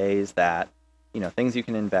different ways that, things you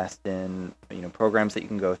can invest in, programs that you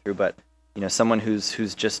can go through, but, someone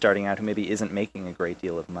who's just starting out who maybe isn't making a great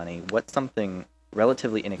deal of money, what's something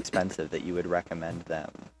relatively inexpensive that you would recommend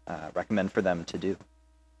for them to do?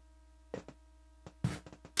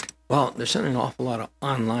 Well, there's an awful lot of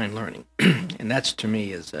online learning, and that's, to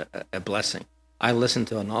me, is a blessing. I listen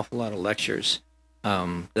to an awful lot of lectures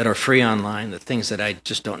that are free online, the things that I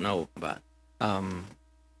just don't know about.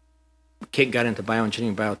 Kate got into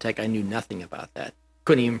bioengineering, biotech. I knew nothing about that.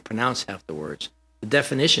 Couldn't even pronounce half the words. The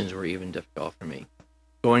definitions were even difficult for me.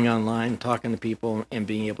 Going online, talking to people, and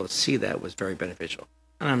being able to see that was very beneficial.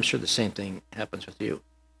 And I'm sure the same thing happens with you.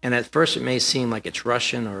 And at first, it may seem like it's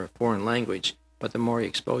Russian or a foreign language, but the more you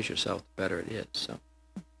expose yourself, the better it is. So,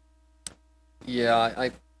 yeah,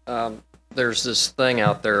 there's this thing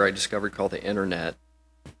out there I discovered called the internet,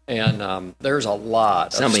 And there's a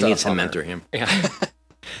lot. Somebody of needs stuff to on mentor there. him. Yeah.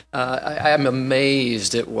 I'm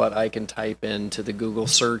amazed at what I can type into the Google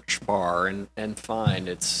search bar and find.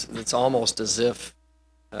 It's almost as if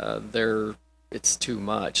it's too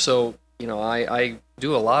much. So I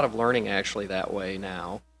do a lot of learning actually that way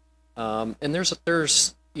now. And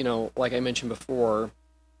there's like I mentioned before,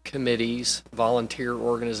 committees, volunteer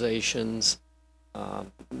organizations,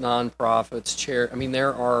 nonprofits,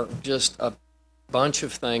 there are just a bunch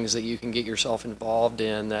of things that you can get yourself involved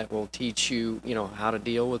in that will teach you, how to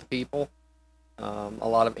deal with people. A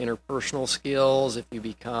lot of interpersonal skills. If you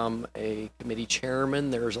become a committee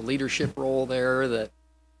chairman, there's a leadership role there that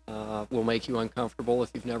will make you uncomfortable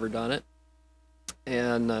if you've never done it.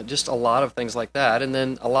 And just a lot of things like that. And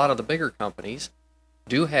then a lot of the bigger companies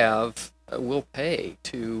will pay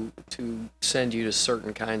to send you to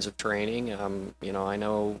certain kinds of training. I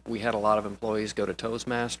know we had a lot of employees go to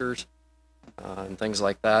Toastmasters and things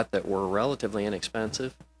like that were relatively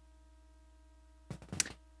inexpensive.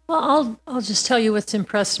 Well, I'll just tell you what's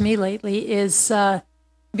impressed me lately is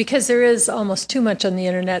because there is almost too much on the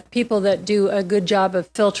internet, people that do a good job of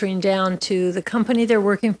filtering down to the company they're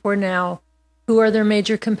working for now, who are their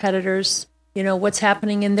major competitors, what's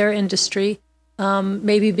happening in their industry,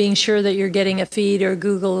 maybe being sure that you're getting a feed or a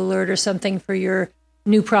Google alert or something for your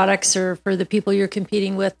new products or for the people you're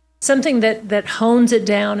competing with, something that hones it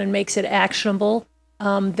down and makes it actionable.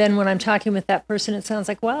 Then when I'm talking with that person, it sounds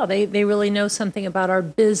like, wow, they really know something about our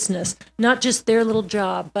business, not just their little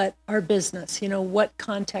job, but our business. What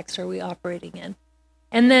context are we operating in?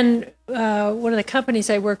 And then one of the companies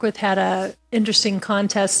I work with had a interesting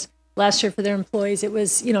contest last year for their employees. It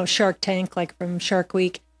was, Shark Tank, like from Shark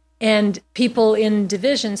Week. And people in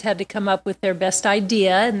divisions had to come up with their best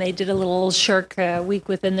idea, and they did a little Shark Week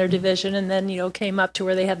within their division, and then, came up to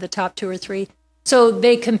where they had the top 2 or 3. So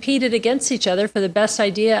they competed against each other for the best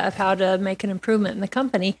idea of how to make an improvement in the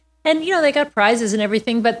company. And, they got prizes and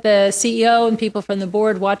everything, but the CEO and people from the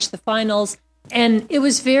board watched the finals, and it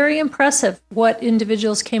was very impressive what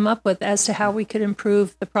individuals came up with as to how we could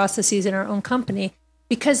improve the processes in our own company,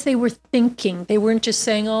 because they were thinking. They weren't just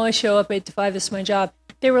saying, oh, I show up 8 to 5, this is my job.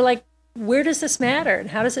 They were like, where does this matter?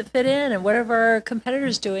 And how does it fit in? And what are our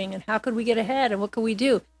competitors doing? And how could we get ahead? And what could we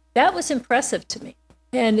do? That was impressive to me.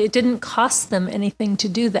 And it didn't cost them anything to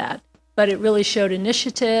do that. But it really showed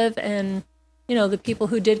initiative. And, the people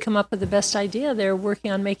who did come up with the best idea, they're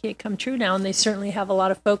working on making it come true now. And they certainly have a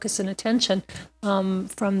lot of focus and attention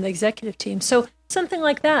from the executive team. So something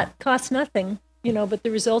like that costs nothing, but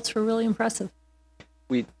the results were really impressive.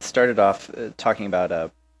 We started off talking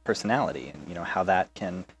about personality and how that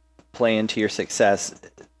can play into your success.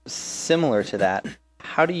 Similar to that,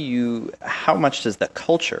 how much does the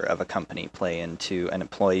culture of a company play into an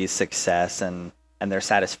employee's success and their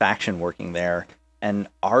satisfaction working there? And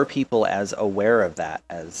are people as aware of that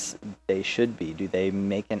as they should be? Do they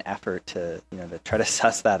make an effort to try to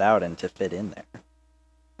suss that out and to fit in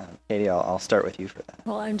there? Katie, I'll start with you for that.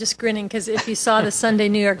 Well, I'm just grinning because if you saw the Sunday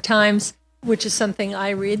New York Times, which is something I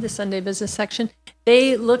read, the Sunday business section,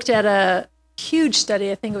 they looked at a huge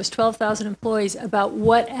study, I think it was 12,000 employees, about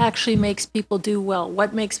what actually makes people do well,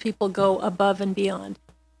 what makes people go above and beyond.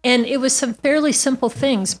 And it was some fairly simple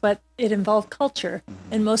things, but it involved culture,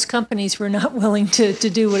 and most companies were not willing to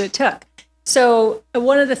do what it took. So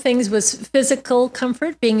one of the things was physical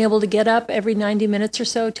comfort, being able to get up every 90 minutes or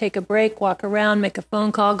so, take a break, walk around, make a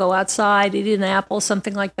phone call, go outside, eat an apple,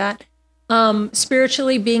 something like that.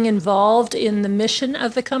 Spiritually, being involved in the mission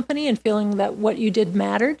of the company and feeling that what you did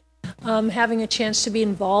mattered. Having a chance to be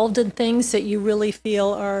involved in things that you really feel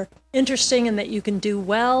are interesting and that you can do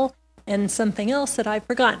well, and something else that I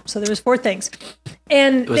forgot. So there was 4 things.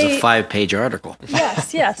 And it was a 5-page article.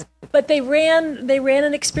 Yes. But they ran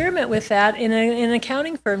an experiment with that in an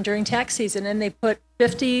accounting firm during tax season, and they put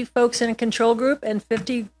 50 folks in a control group and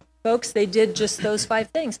 50 folks, they did just those 5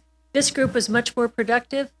 things. This group was much more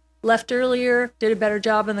productive, left earlier, did a better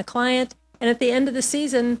job on the client, and at the end of the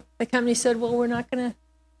season, the company said, well, we're not going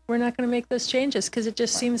to make those changes because it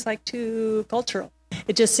just seems like too cultural.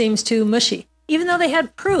 It just seems too mushy, even though they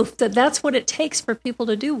had proof that that's what it takes for people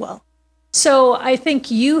to do well. So I think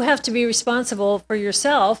you have to be responsible for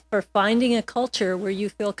yourself for finding a culture where you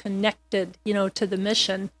feel connected, to the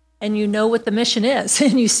mission, and what the mission is,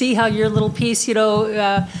 and you see how your little piece,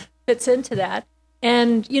 fits into that,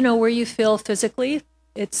 and where you feel physically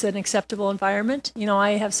it's an acceptable environment.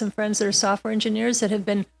 I have some friends that are software engineers that have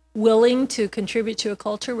been willing to contribute to a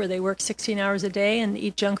culture where they work 16 hours a day and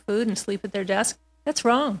eat junk food and sleep at their desk. That's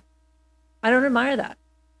wrong. I don't admire that.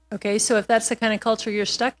 Okay, so if that's the kind of culture you're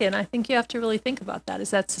stuck in, I think you have to really think about that.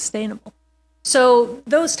 Is that sustainable? So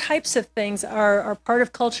those types of things are part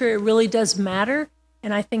of culture. It really does matter.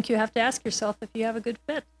 And I think you have to ask yourself if you have a good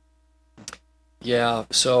fit. Yeah,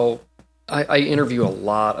 so I interview a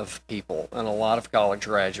lot of people and a lot of college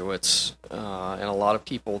graduates and a lot of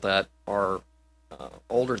people that are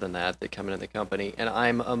older than that come into the company, and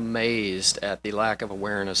I'm amazed at the lack of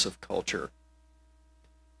awareness of culture.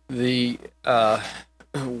 When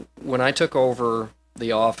I took over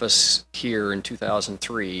the office here in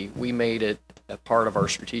 2003, we made it a part of our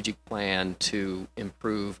strategic plan to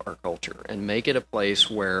improve our culture and make it a place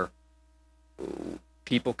where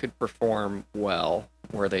people could perform well,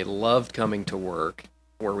 where they loved coming to work,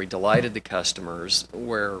 where we delighted the customers,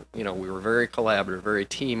 where we were very collaborative, very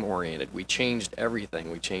team oriented. We changed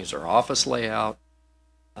everything. We changed our office layout.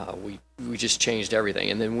 We just changed everything,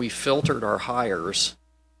 and then we filtered our hires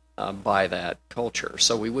by that culture.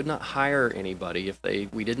 So we would not hire anybody if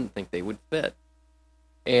we didn't think they would fit.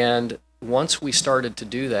 And once we started to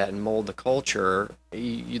do that and mold the culture,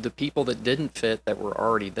 the people that didn't fit that were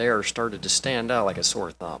already there started to stand out like a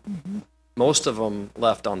sore thumb. Mm-hmm. Most of them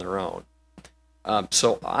left on their own.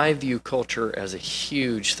 So I view culture as a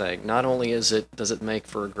huge thing. Not only does it make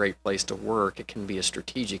for a great place to work, it can be a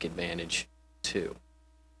strategic advantage too.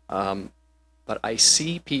 But I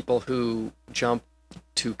see people who jump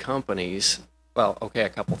to companies. Well, okay, a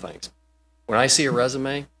couple things. When I see a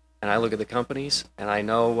resume and I look at the companies and I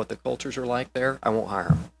know what the cultures are like there, I won't hire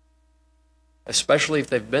them. Especially if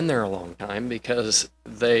they've been there a long time, because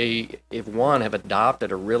if one, have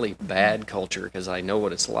adopted a really bad culture because I know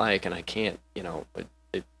what it's like and I can't,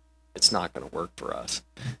 it's not going to work for us.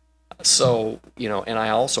 So, and I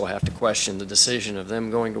also have to question the decision of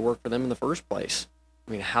them going to work for them in the first place.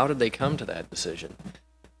 I mean, how did they come to that decision?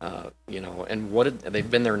 And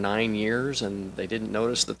they've been there 9 years and they didn't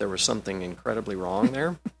notice that there was something incredibly wrong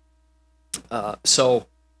there. So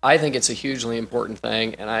I think it's a hugely important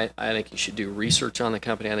thing, and I think you should do research on the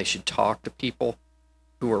company. I think you should talk to people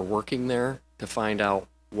who are working there to find out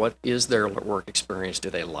what is their work experience. Do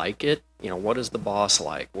they like it? What is the boss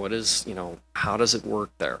like? How does it work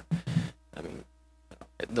there? I mean,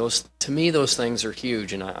 to me, those things are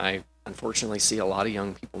huge, and I unfortunately see a lot of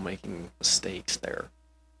young people making mistakes there.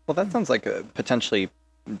 Well, that sounds like potentially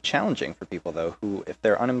challenging for people, though, who, if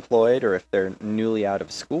they're unemployed or if they're newly out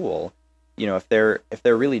of school, if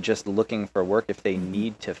they're really just looking for work, if they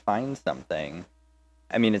need to find something,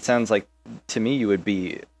 I mean, it sounds like to me you would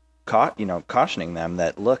be cautioning them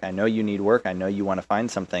that, look, I know you need work, I know you want to find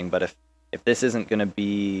something, but if this isn't going to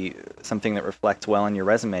be something that reflects well on your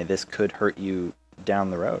resume, this could hurt you down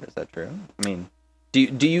the road. Is that true? I mean,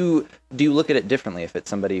 do you look at it differently if it's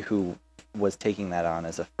somebody who was taking that on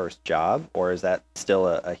as a first job, or is that still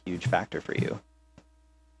a huge factor for you?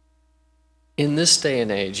 In this day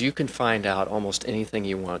and age, you can find out almost anything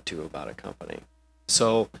you want to about a company.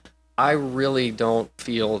 So I really don't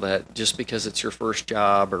feel that just because it's your first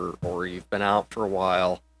job or you've been out for a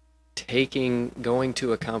while, going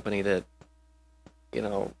to a company that,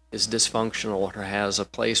 is dysfunctional or has a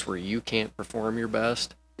place where you can't perform your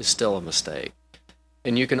best is still a mistake.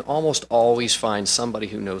 And you can almost always find somebody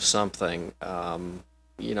who knows something.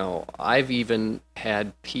 I've even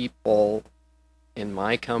had people in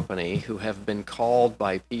my company who have been called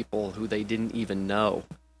by people who they didn't even know,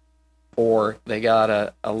 or they got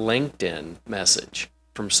a LinkedIn message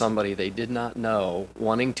from somebody they did not know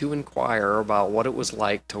wanting to inquire about what it was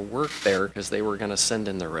like to work there because they were going to send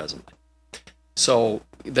in their resume. So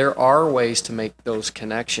there are ways to make those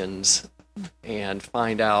connections and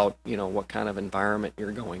find out, what kind of environment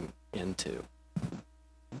you're going into.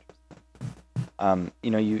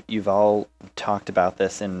 You've all talked about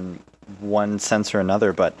this in one sense or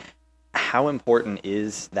another, but how important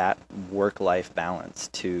is that work-life balance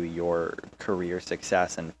to your career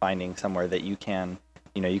success and finding somewhere that you can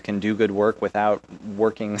do good work without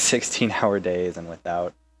working 16-hour days and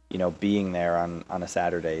without, being there on a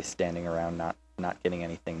Saturday standing around not getting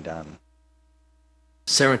anything done?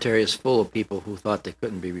 Cemetery is full of people who thought they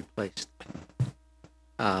couldn't be replaced.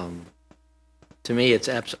 To me, I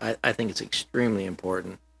think it's extremely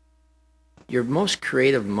important. Your most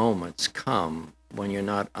creative moments come when you're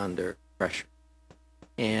not under pressure.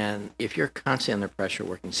 And if you're constantly under pressure,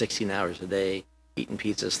 working 16 hours a day, eating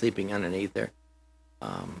pizza, sleeping underneath there,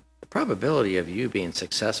 the probability of you being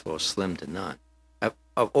successful is slim to none.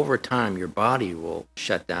 Over time, your body will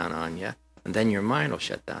shut down on you, and then your mind will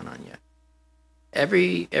shut down on you.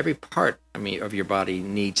 Every part, of your body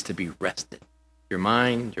needs to be rested. Your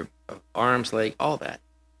mind, your arms, leg, all that.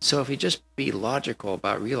 So if you just be logical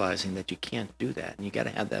about realizing that you can't do that, and you got to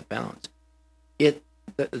have that balance.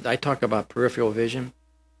 I talk about peripheral vision.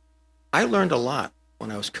 I learned a lot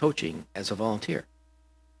when I was coaching as a volunteer.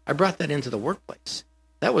 I brought that into the workplace.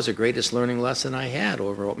 That was the greatest learning lesson I had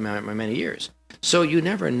over my many years. So you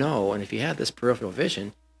never know, and if you have this peripheral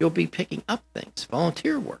vision, you'll be picking up things.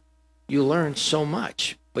 Volunteer work. You learn so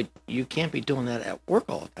much, but you can't be doing that at work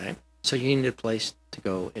all the time. So you need a place to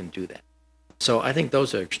go and do that. So I think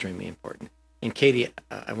those are extremely important. And Katie,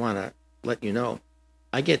 I want to let you know,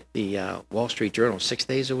 I get the Wall Street Journal 6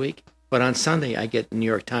 days a week, but on Sunday I get the New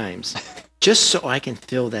York Times, just so I can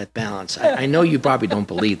feel that balance. I know you probably don't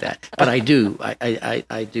believe that, but I do.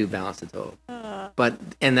 I do balance it though. But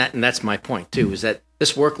and that's my point too, is that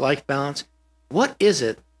this work-life balance. What is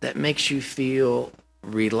it that makes you feel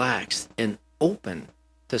relaxed and open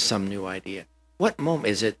to some new idea? What moment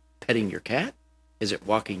is it? Petting your cat? Is it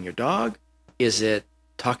walking your dog? Is it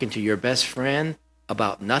talking to your best friend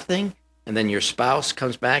about nothing? And then your spouse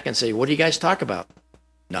comes back and say, what do you guys talk about?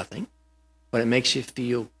 Nothing. But it makes you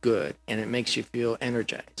feel good and it makes you feel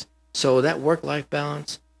energized. So that work-life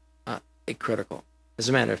balance is critical. As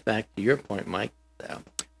a matter of fact, to your point, Mike,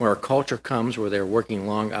 where a culture comes where they're working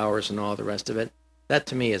long hours and all the rest of it, that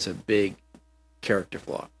to me is a big character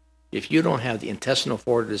flaw. If you don't have the intestinal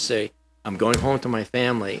fortitude to say, I'm going home to my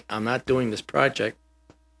family, I'm not doing this project,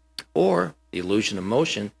 or the illusion of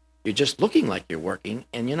motion, you're just looking like you're working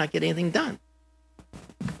and you're not getting anything done.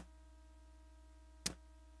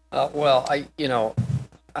 Well,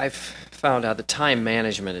 I've found out that time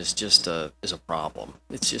management is just a problem.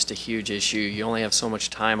 It's just a huge issue. You only have so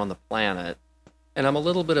much time on the planet. And I'm a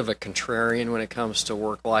little bit of a contrarian when it comes to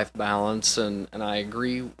work-life balance, and I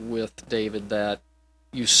agree with David that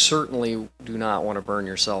you certainly do not want to burn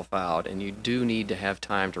yourself out, and you do need to have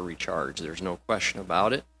time to recharge. There's no question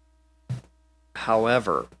about it.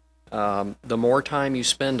 However, the more time you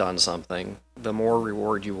spend on something, the more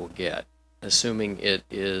reward you will get, assuming it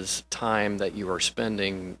is time that you are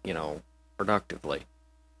spending, productively.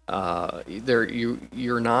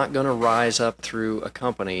 You're not going to rise up through a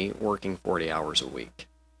company working 40 hours a week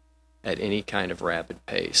at any kind of rapid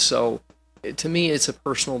pace. So to me, it's a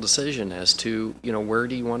personal decision as to, where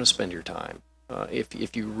do you want to spend your time?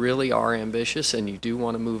 If you really are ambitious and you do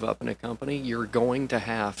want to move up in a company, you're going to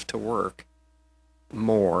have to work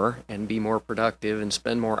more and be more productive and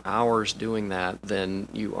spend more hours doing that than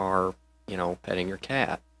you are, petting your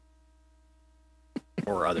cat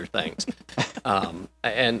or other things.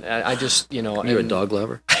 And I just, You're a dog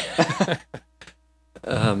lover?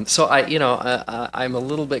 So I'm a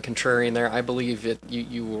little bit contrarian there. I believe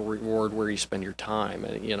you will reward where you spend your time,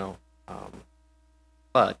 and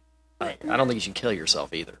but I don't think you should kill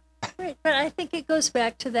yourself either. Right, but I think it goes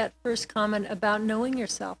back to that first comment about knowing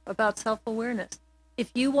yourself, about self-awareness. If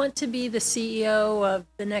you want to be the CEO of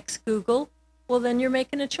the next Google, well, then you're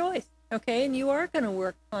making a choice, okay? And you are going to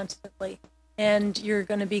work constantly, and you're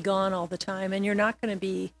going to be gone all the time, and you're not going to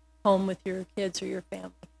be home with your kids or your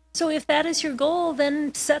family. So if that is your goal,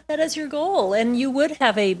 then set that as your goal, and you would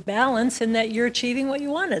have a balance in that you're achieving what you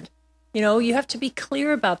wanted. You have to be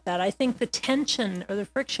clear about that. I think the tension or the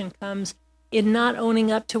friction comes in not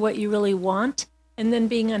owning up to what you really want and then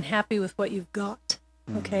being unhappy with what you've got,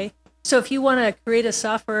 okay? Mm-hmm. So if you want to create a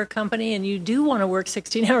software company and you do want to work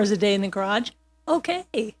 16 hours a day in the garage, okay,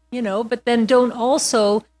 but then don't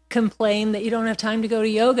also complain that you don't have time to go to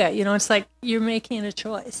yoga. It's like you're making a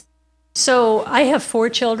choice. So I have 4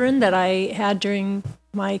 children that I had during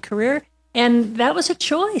my career, and that was a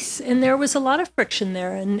choice, and there was a lot of friction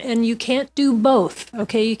there, and you can't do both,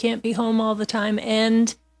 okay? You can't be home all the time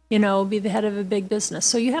and, be the head of a big business.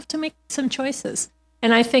 So you have to make some choices.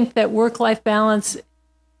 And I think that work-life balance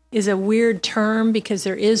is a weird term because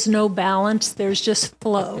there is no balance. There's just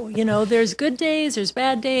flow. There's good days, there's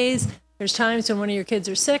bad days. There's times when one of your kids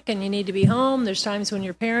are sick and you need to be home. There's times when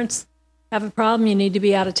your parents have a problem, you need to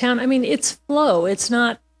be out of town. I mean, it's flow. It's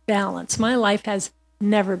not balance. My life has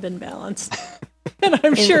never been balanced. And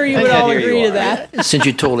I'm sure you would all agree to that. Since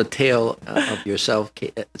you told a tale of yourself,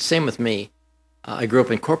 same with me. I grew up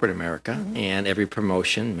in corporate America, and every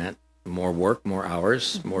promotion meant more work, more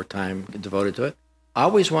hours, more time devoted to it. I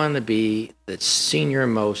always wanted to be the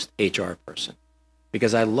senior-most HR person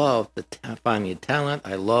because I love finding talent.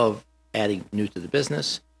 I love adding new to the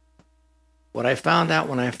business. What I found out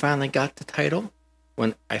when I finally got the title,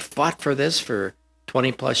 when I fought for this for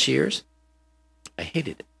 20 plus years, I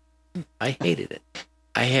hated it. I hated it.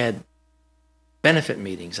 I had benefit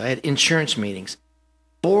meetings. I had insurance meetings.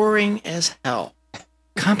 Boring as hell.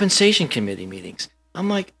 Compensation committee meetings. I'm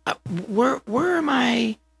like, where am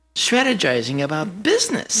I strategizing about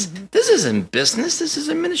business? This isn't business. This is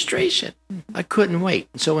administration. I couldn't wait.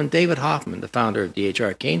 And so when David Hoffman, the founder of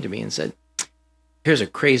DHR, came to me and said, here's a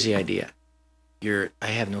crazy idea. I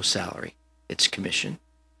have no salary. It's commission.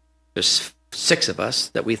 There's 6 of us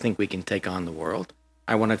that we think we can take on the world.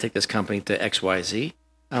 I want to take this company to XYZ.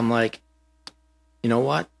 I'm like, you know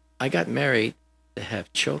what? I got married to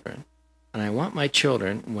have children, and I want my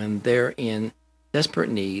children, when they're in desperate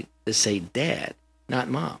need, to say dad, not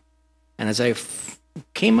mom. And as I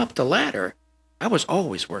came up the ladder, I was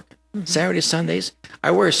always working. Saturdays, Sundays,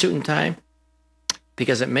 I wear a suit and tie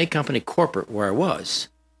because at May Company Corporate, where I was,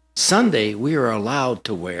 Sunday we were allowed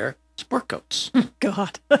to wear sport coats.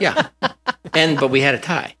 God. Yeah. But we had a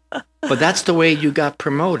tie. But that's the way you got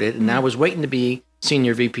promoted. And I was waiting to be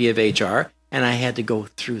senior VP of HR, and I had to go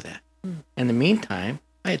through that. In the meantime,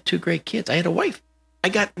 I had 2 great kids. I had a wife I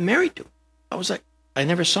got married to. I was like, I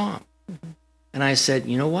never saw him. And I said,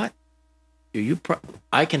 you know what?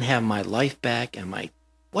 I can have my life back, and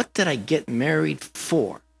what did I get married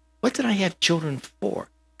for? What did I have children for?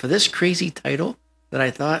 For this crazy title that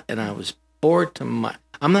I thought, and I was bored to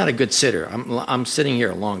I'm not a good sitter. I'm sitting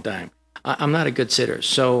here a long time. I'm not a good sitter.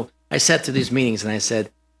 So I sat to these meetings and I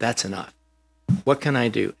said, that's enough. What can I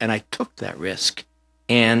do? And I took that risk,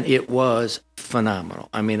 and it was phenomenal.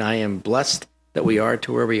 I mean, I am blessed that we are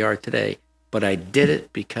to where we are today, but I did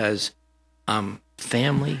it because I'm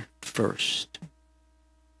family first.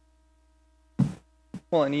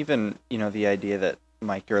 Well, and even, the idea that,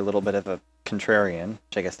 Mike, you're a little bit of a contrarian,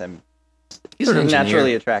 which I guess I'm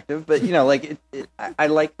naturally attractive, but, I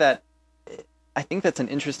like that. I think that's an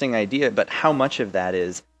interesting idea, but how much of that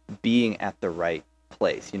is being at the right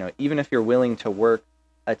place? Even if you're willing to work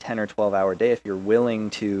a 10 or 12-hour day, if you're willing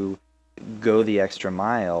to go the extra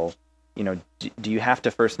mile, do you have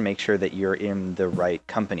to first make sure that you're in the right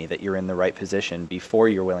company, that you're in the right position before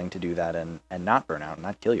you're willing to do that and not burn out and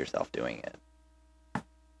not kill yourself doing it?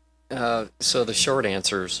 So the short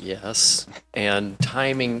answer is yes, and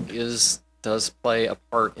timing does play a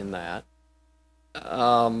part in that.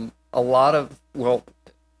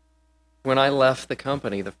 When I left the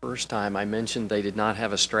company the first time, I mentioned they did not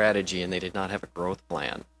have a strategy and they did not have a growth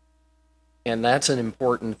plan. And that's an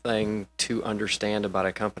important thing to understand about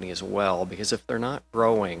a company as well, because if they're not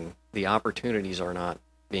growing, the opportunities are not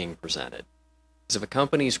being presented. Because if a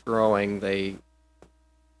company's growing,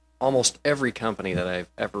 almost every company that I've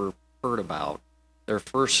ever heard about, their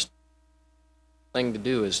first thing to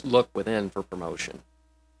do is look within for promotion.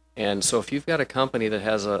 And so if you've got a company that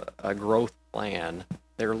has a growth plan,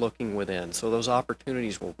 they're looking within. So those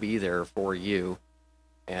opportunities will be there for you.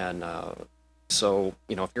 And so,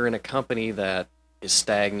 if you're in a company that is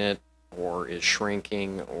stagnant or is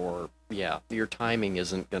shrinking, your timing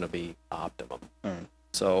isn't going to be optimum.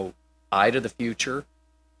 So eye to the future.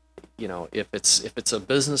 If it's a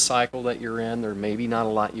business cycle that you're in, there may be not a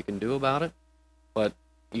lot you can do about it, but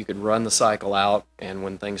you could run the cycle out, and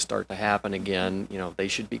when things start to happen again, they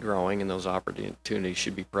should be growing and those opportunities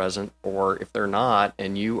should be present. Or if they're not,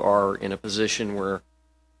 and you are in a position where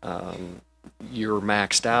you're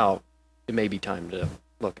maxed out, it may be time to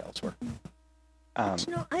look elsewhere.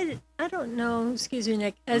 I don't know, excuse me,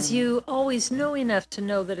 Nick, as you always know enough to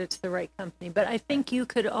know that it's the right company, but I think you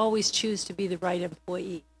could always choose to be the right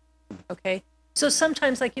employee, okay? So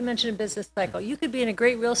sometimes, like you mentioned, a business cycle, you could be in a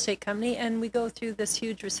great real estate company and we go through this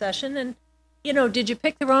huge recession and, did you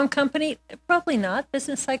pick the wrong company? Probably not.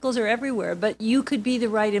 Business cycles are everywhere, but you could be the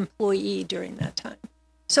right employee during that time.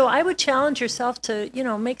 So I would challenge yourself to,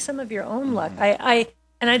 make some of your own luck.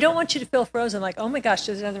 And I don't want you to feel frozen, like, oh my gosh,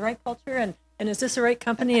 does it have the right culture? And is this the right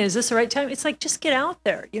company? And is this the right time? It's like, just get out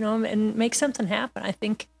there, and make something happen. I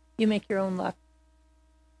think you make your own luck.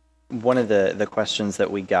 One of the questions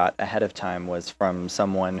that we got ahead of time was from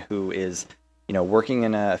someone who is, working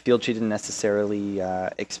in a field she didn't necessarily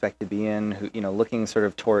expect to be in, who, looking sort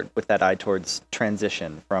of with that eye towards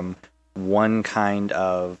transition from one kind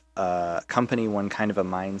of company, one kind of a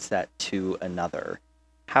mindset to another.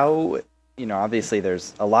 How, obviously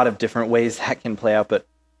there's a lot of different ways that can play out, but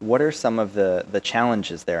what are some of the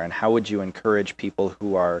challenges there, and how would you encourage people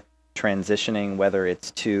who are transitioning, whether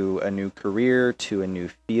it's to a new career, to a new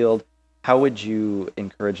field? How would you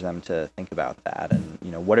encourage them to think about that? And,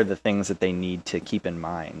 what are the things that they need to keep in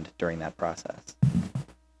mind during that process?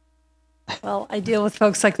 Well, I deal with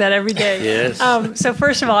folks like that every day. Yes. So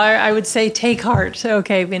first of all, I would say take heart.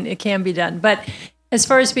 Okay, it can be done. But as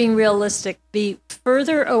far as being realistic, the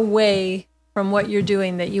further away from what you're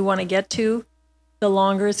doing that you want to get to, the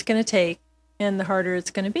longer it's going to take and the harder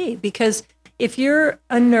it's going to be. Because if you're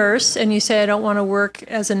a nurse and you say, I don't want to work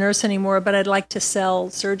as a nurse anymore, but I'd like to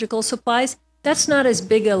sell surgical supplies, that's not as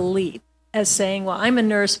big a leap as saying, well, I'm a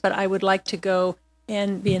nurse, but I would like to go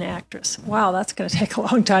and be an actress. Wow, that's going to take a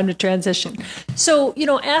long time to transition. So,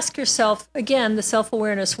 ask yourself, again, the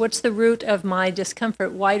self-awareness, what's the root of my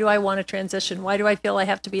discomfort? Why do I want to transition? Why do I feel I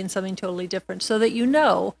have to be in something totally different? So that you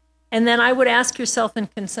know. And then I would ask yourself in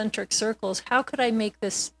concentric circles, how could I make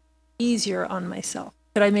this easier on myself?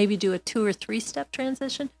 Could I maybe do a 2 or 3 step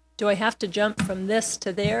transition? Do I have to jump from this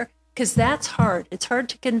to there? Because that's hard. It's hard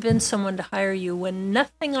to convince someone to hire you when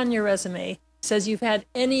nothing on your resume says you've had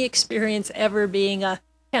any experience ever being a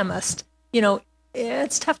chemist.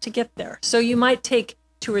 It's tough to get there. So you might take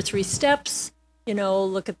 2 or 3 steps,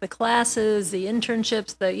 look at the classes, the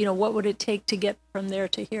internships, what would it take to get from there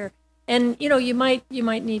to here? And, you might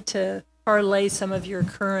need to parlay some of your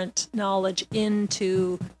current knowledge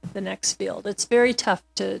into the next field. It's very tough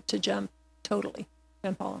to jump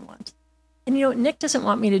all at once. And, Nick doesn't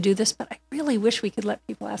want me to do this, but I really wish we could let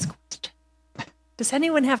people ask questions. Does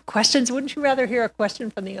anyone have questions? Wouldn't you rather hear a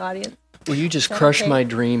question from the audience? Well, you just crushed my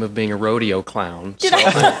dream of being a rodeo clown. So.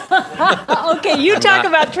 Okay, you talk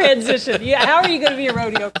about transition. Yeah, how are you going to be a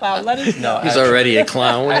rodeo clown? Let us know. He's already a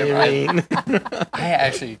clown. What do you mean? I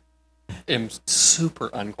actually am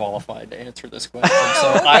super unqualified to answer this question,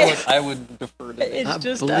 so I would defer to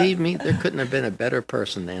Nick. Believe me, there couldn't have been a better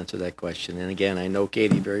person to answer that question. And again, I know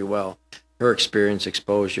Katie very well. Her experience,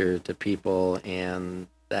 exposure to people, and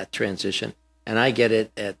that transition. And I get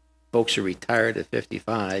it at folks who retired at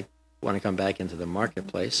 55, want to come back into the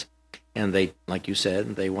marketplace, and they, like you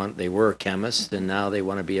said, they were chemists, and now they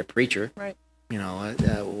want to be a preacher. Right.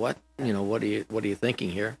 What are you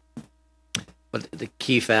thinking here? But the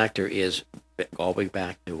key factor is all the way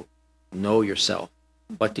back to know yourself.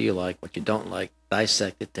 What do you like? What you don't like?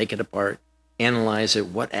 Dissect it, take it apart, analyze it,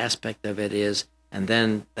 what aspect of it is, and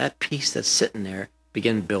then that piece that's sitting there,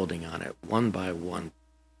 begin building on it one by one.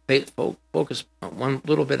 Focus on one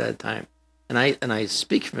little bit at a time. And I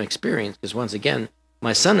speak from experience because, once again,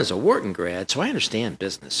 my son is a Wharton grad, so I understand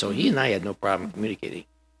business. So he and I had no problem communicating.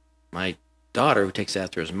 My daughter, who takes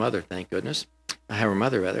after his mother, thank goodness, her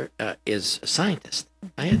mother is a scientist.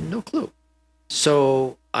 I had no clue.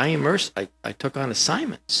 So I took on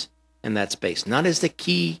assignments in that space, not as the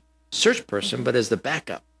key search person, but as the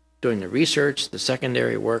backup, doing the research, the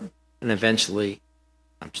secondary work, and eventually,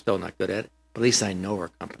 I'm still not good at it, but at least I know our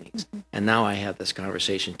companies. And now I have this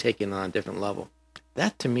conversation taken on a different level.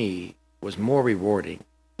 That, to me, was more rewarding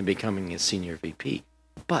than becoming a senior VP.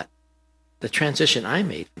 But the transition I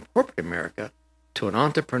made from corporate America to an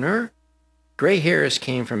entrepreneur, gray hairs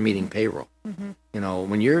came from meeting payroll.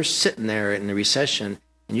 When you're sitting there in the recession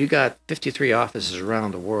and you got 53 offices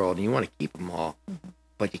around the world and you want to keep them all,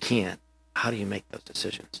 but you can't, how do you make those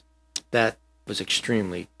decisions? That was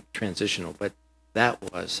extremely transitional, but that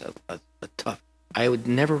was a tough. I would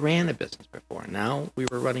never ran a business before. Now we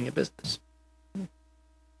were running a business.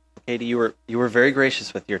 Katie, you were very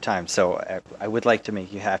gracious with your time, so I would like to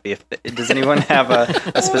make you happy. Does anyone have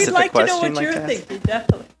a specific question? We'd like to know what you're thinking,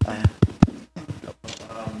 definitely.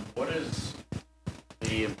 What is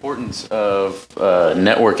the importance of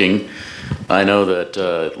networking? I know that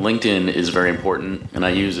LinkedIn is very important, and I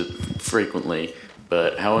use it frequently,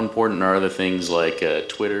 but how important are other things like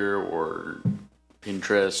Twitter or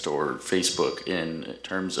Pinterest or Facebook in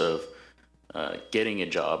terms of getting a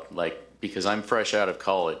job? Because I'm fresh out of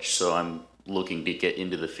college, so I'm looking to get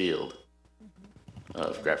into the field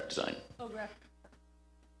of graphic design.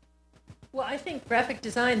 Well, I think graphic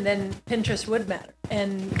design, then Pinterest would matter.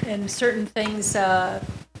 And certain things,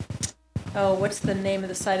 what's the name of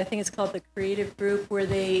the site? I think it's called the Creative Group, where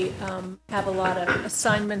they have a lot of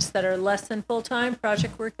assignments that are less than full-time,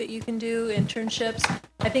 project work that you can do, internships.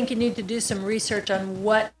 I think you need to do some research on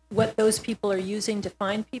what those people are using to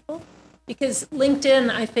find people. Because LinkedIn,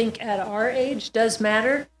 I think, at our age does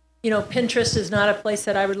matter. Pinterest is not a place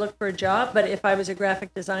that I would look for a job, but if I was a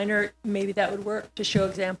graphic designer, maybe that would work to show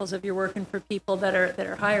examples of you're working for people that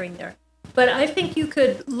are hiring there. But I think you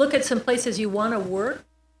could look at some places you want to work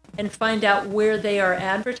and find out where they are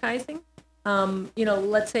advertising.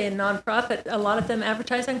 Let's say a nonprofit, a lot of them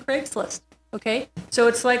advertise on Craigslist. Okay, so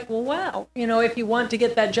it's like, well, wow, if you want to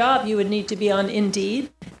get that job, you would need to be on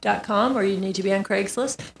Indeed.com or you need to be on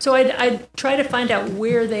Craigslist. So I'd try to find out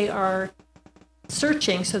where they are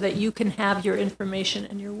searching so that you can have your information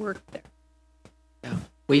and your work there. Yeah,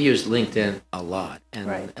 we use LinkedIn a lot, and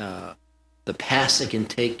right. The paths it can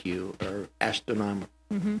take you are astronomical.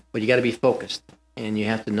 But you got to be focused, and you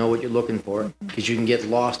have to know what you're looking for, because you can get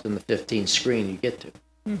lost in the 15 screen you get to.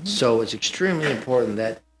 So it's extremely important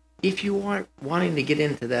that if you are wanting to get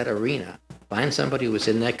into that arena, find somebody who was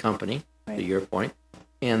in that company, right, to your point,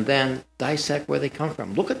 and then dissect where they come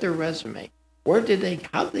from. Look at their resume. How did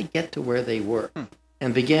they get to where they were?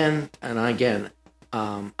 And begin, and again,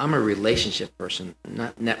 I'm a relationship person,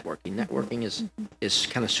 not networking. Networking is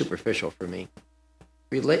kind of superficial for me.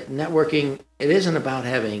 Networking, it isn't about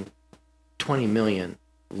having 20 million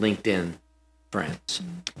LinkedIn friends.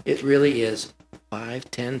 It really is 5,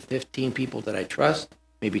 10, 15 people that I trust,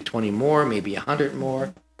 maybe 20 more, maybe 100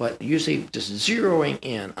 more, but usually just zeroing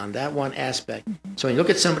in on that one aspect. So when you look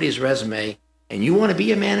at somebody's resume and you want to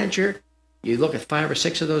be a manager, you look at 5 or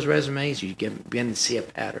 6 of those resumes, you begin to see a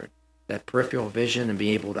pattern. That peripheral vision and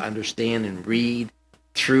being able to understand and read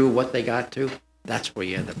through what they got to, that's where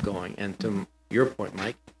you end up going. And to your point,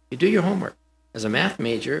 Mike, you do your homework. As a math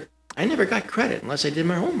major, I never got credit unless I did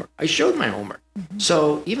my homework. I showed my homework.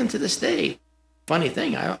 So even to this day, funny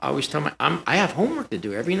thing, I always tell I have homework to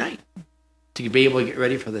do every night to be able to get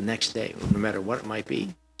ready for the next day, no matter what it might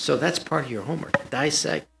be. So that's part of your homework.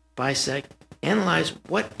 Dissect, bisect, analyze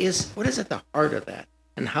what is at the heart of that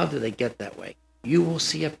and how do they get that way. You will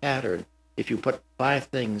see a pattern if you put 5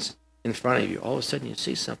 things in front of you. All of a sudden you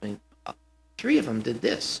see something. 3 of them did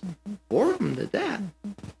this. 4 of them did that.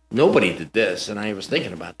 Nobody did this, and I was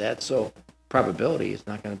thinking about that. So probability is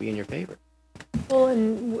not going to be in your favor. Well,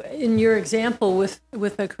 in your example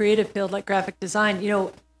with a creative field like graphic design,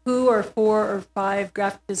 who are 4 or 5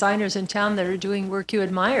 graphic designers in town that are doing work you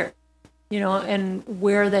admire? And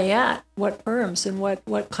where are they at? What firms and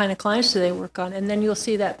what kind of clients do they work on? And then you'll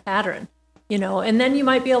see that pattern. And then you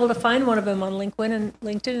might be able to find one of them on LinkedIn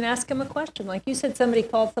and ask them a question. Like you said, somebody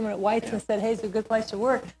called someone at Weitz and said, hey, it's a good place to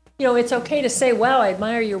work. It's okay to say, wow, I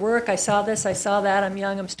admire your work. I saw this, I saw that. I'm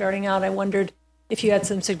young, I'm starting out. I wondered if you had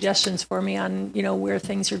some suggestions for me on, where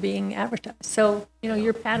things are being advertised. So,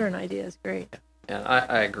 your pattern idea is great. Yeah,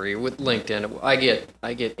 I agree with LinkedIn.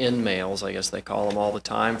 I get in-mails, I guess they call them, all the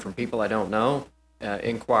time from people I don't know,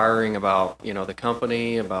 inquiring about, the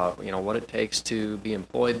company, about, what it takes to be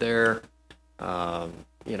employed there.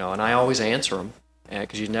 And I always answer them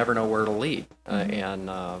because you never know where to lead.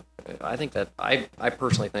 And I think that I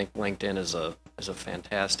personally think LinkedIn is a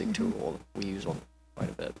fantastic tool. We use them quite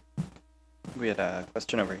a bit. We had a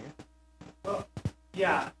question over here. Well,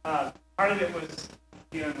 yeah, part of it was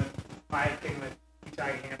dealing with my thing with you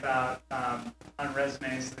talking about on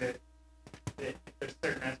resumes that there's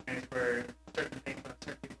certain resumes where certain things on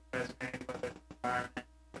certain people's resumes, whether it's environment,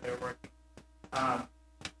 where they're working,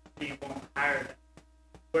 you won't hire them.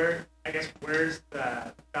 Where's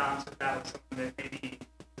the balance with that with someone that maybe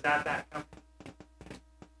is at that company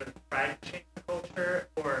sort of try to change the culture,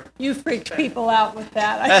 or you freaked people out with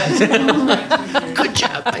that. Good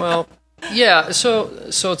job. Well, yeah. So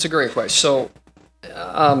it's a great question.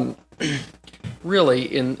 So,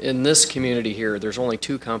 really, in this community here, there's only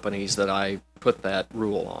 2 companies that I put that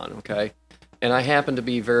rule on. Okay, and I happen to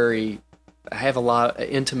be I have a lot of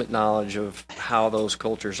intimate knowledge of how those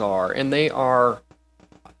cultures are, and they are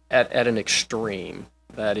at an extreme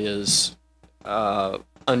that is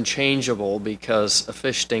unchangeable because a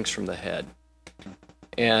fish stinks from the head.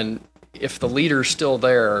 And if the leader's still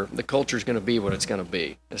there, the culture's going to be what it's going to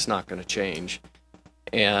be. It's not going to change.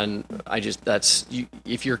 And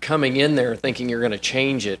if you're coming in there thinking you're going to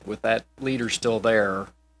change it with that leader still there,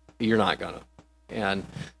 you're not going to. And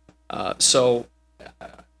so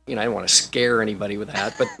I don't want to scare anybody with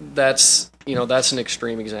that, but that's an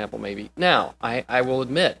extreme example maybe. Now, I will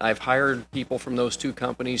admit, I've hired people from those 2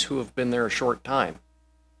 companies who have been there a short time,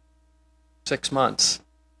 6 months.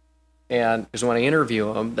 And because when I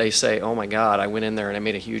interview them, they say, oh my God, I went in there and I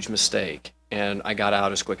made a huge mistake and I got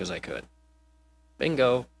out as quick as I could.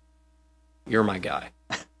 Bingo, you're my guy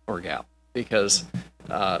or gal, because,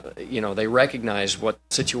 they recognize what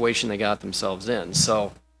situation they got themselves in.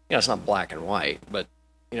 So, it's not black and white, but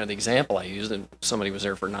the example I used, and somebody was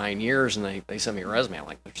there for 9 years and they sent me a resume. I'm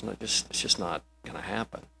like, it's just not going to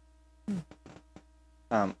happen.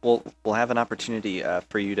 We'll have an opportunity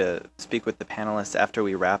for you to speak with the panelists after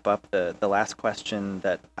we wrap up. The last question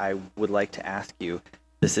that I would like to ask you,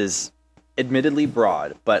 this is admittedly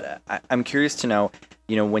broad, but I'm curious to know,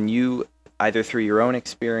 when you, either through your own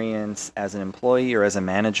experience as an employee or as a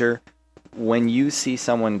manager, when you see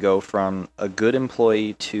someone go from a good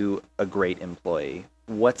employee to a great employee,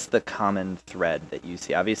 what's the common thread that you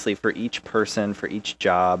see? Obviously, for each person, for each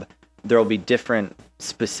job, there will be different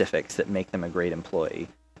specifics that make them a great employee.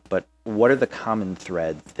 But what are the common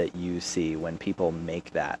threads that you see when people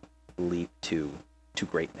make that leap to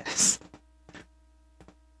greatness?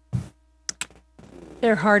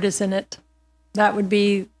 Their heart is in it. That would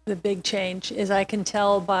be the big change, is I can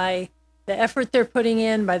tell by the effort they're putting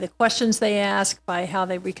in, by the questions they ask, by how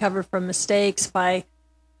they recover from mistakes, by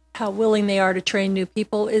how willing they are to train new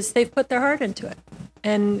people, is they've put their heart into it.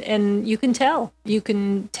 And you can tell. You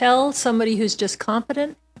can tell somebody who's just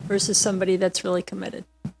competent versus somebody that's really committed.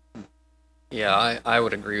 Yeah, I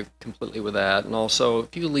would agree completely with that. And also,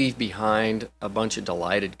 if you leave behind a bunch of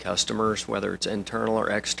delighted customers, whether it's internal or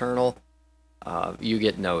external, you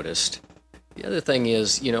get noticed. The other thing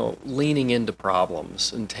is, leaning into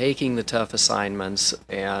problems and taking the tough assignments.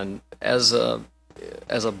 And as a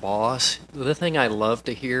boss, the thing I love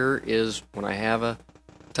to hear is when I have a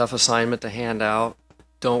tough assignment to hand out,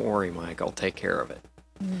 don't worry, Mike, I'll take care of it.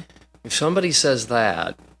 Mm. If somebody says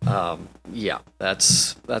that, yeah,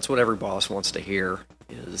 that's what every boss wants to hear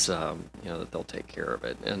is, that they'll take care of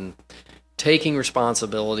it. And taking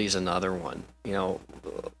responsibility is another one.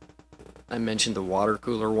 I mentioned the water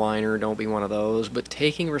cooler whiner, don't be one of those, but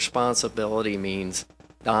taking responsibility means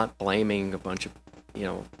not blaming a bunch of,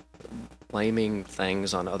 blaming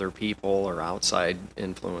things on other people or outside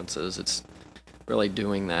influences. It's really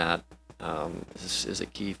doing that is a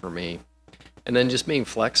key for me. And then just being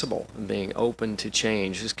flexible and being open to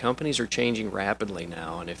change. Because companies are changing rapidly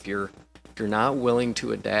now, and if you're not willing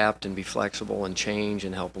to adapt and be flexible and change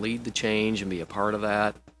and help lead the change and be a part of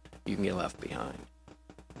that, you can get left behind.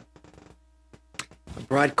 A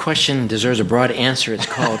broad question deserves a broad answer. It's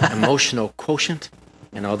called emotional quotient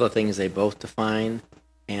and all the things they both define.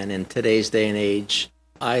 And in today's day and age,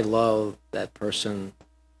 I love that person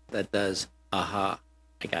that does, aha,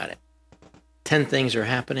 I got it. 10 things are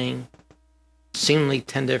happening, seemingly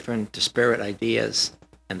 10 different disparate ideas,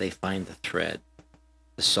 and they find the thread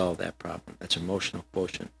to solve that problem. That's emotional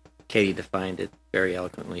quotient. Katie defined it very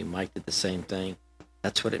eloquently. Mike did the same thing.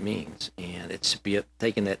 That's what it means. And it's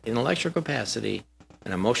taking that intellectual capacity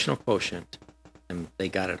and emotional quotient, and they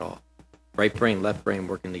got it all. Right brain, left brain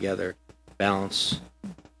working together, balance.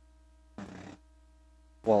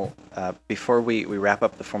 Well, before we wrap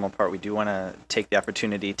up the formal part, we do want to take the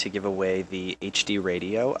opportunity to give away the HD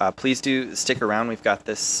radio. Please do stick around. We've got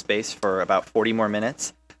this space for about 40 more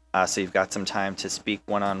minutes, so you've got some time to speak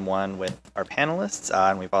one-on-one with our panelists.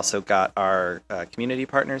 And we've also got our community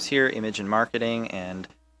partners here, Image and Marketing and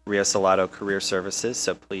Rio Salado Career Services,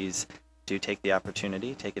 so please do take the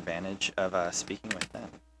opportunity, take advantage of speaking with them.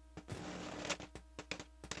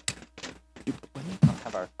 We'll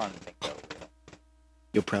have our fun bingo wheel.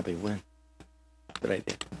 You'll probably win. Good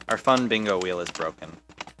idea. Our fun bingo wheel is broken.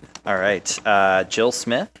 All right. Jill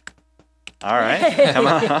Smith. All right. Come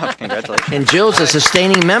on up. Congratulations. And Jill's a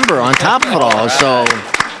sustaining member on top of it all, so...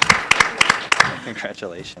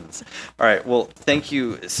 Congratulations. All right. Well, thank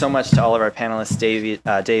you so much to all of our panelists,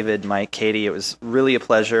 David, Mike, Katie. It was really a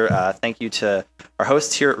pleasure. Thank you to our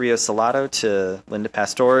hosts here at Rio Salado, to Linda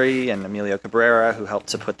Pastori and Emilio Cabrera, who helped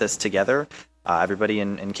to put this together. Everybody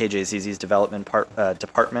in KJZZ's development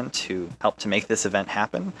department who helped to make this event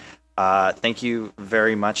happen. Thank you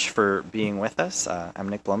very much for being with us. I'm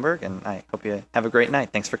Nick Blumberg, and I hope you have a great night.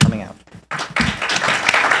 Thanks for coming out.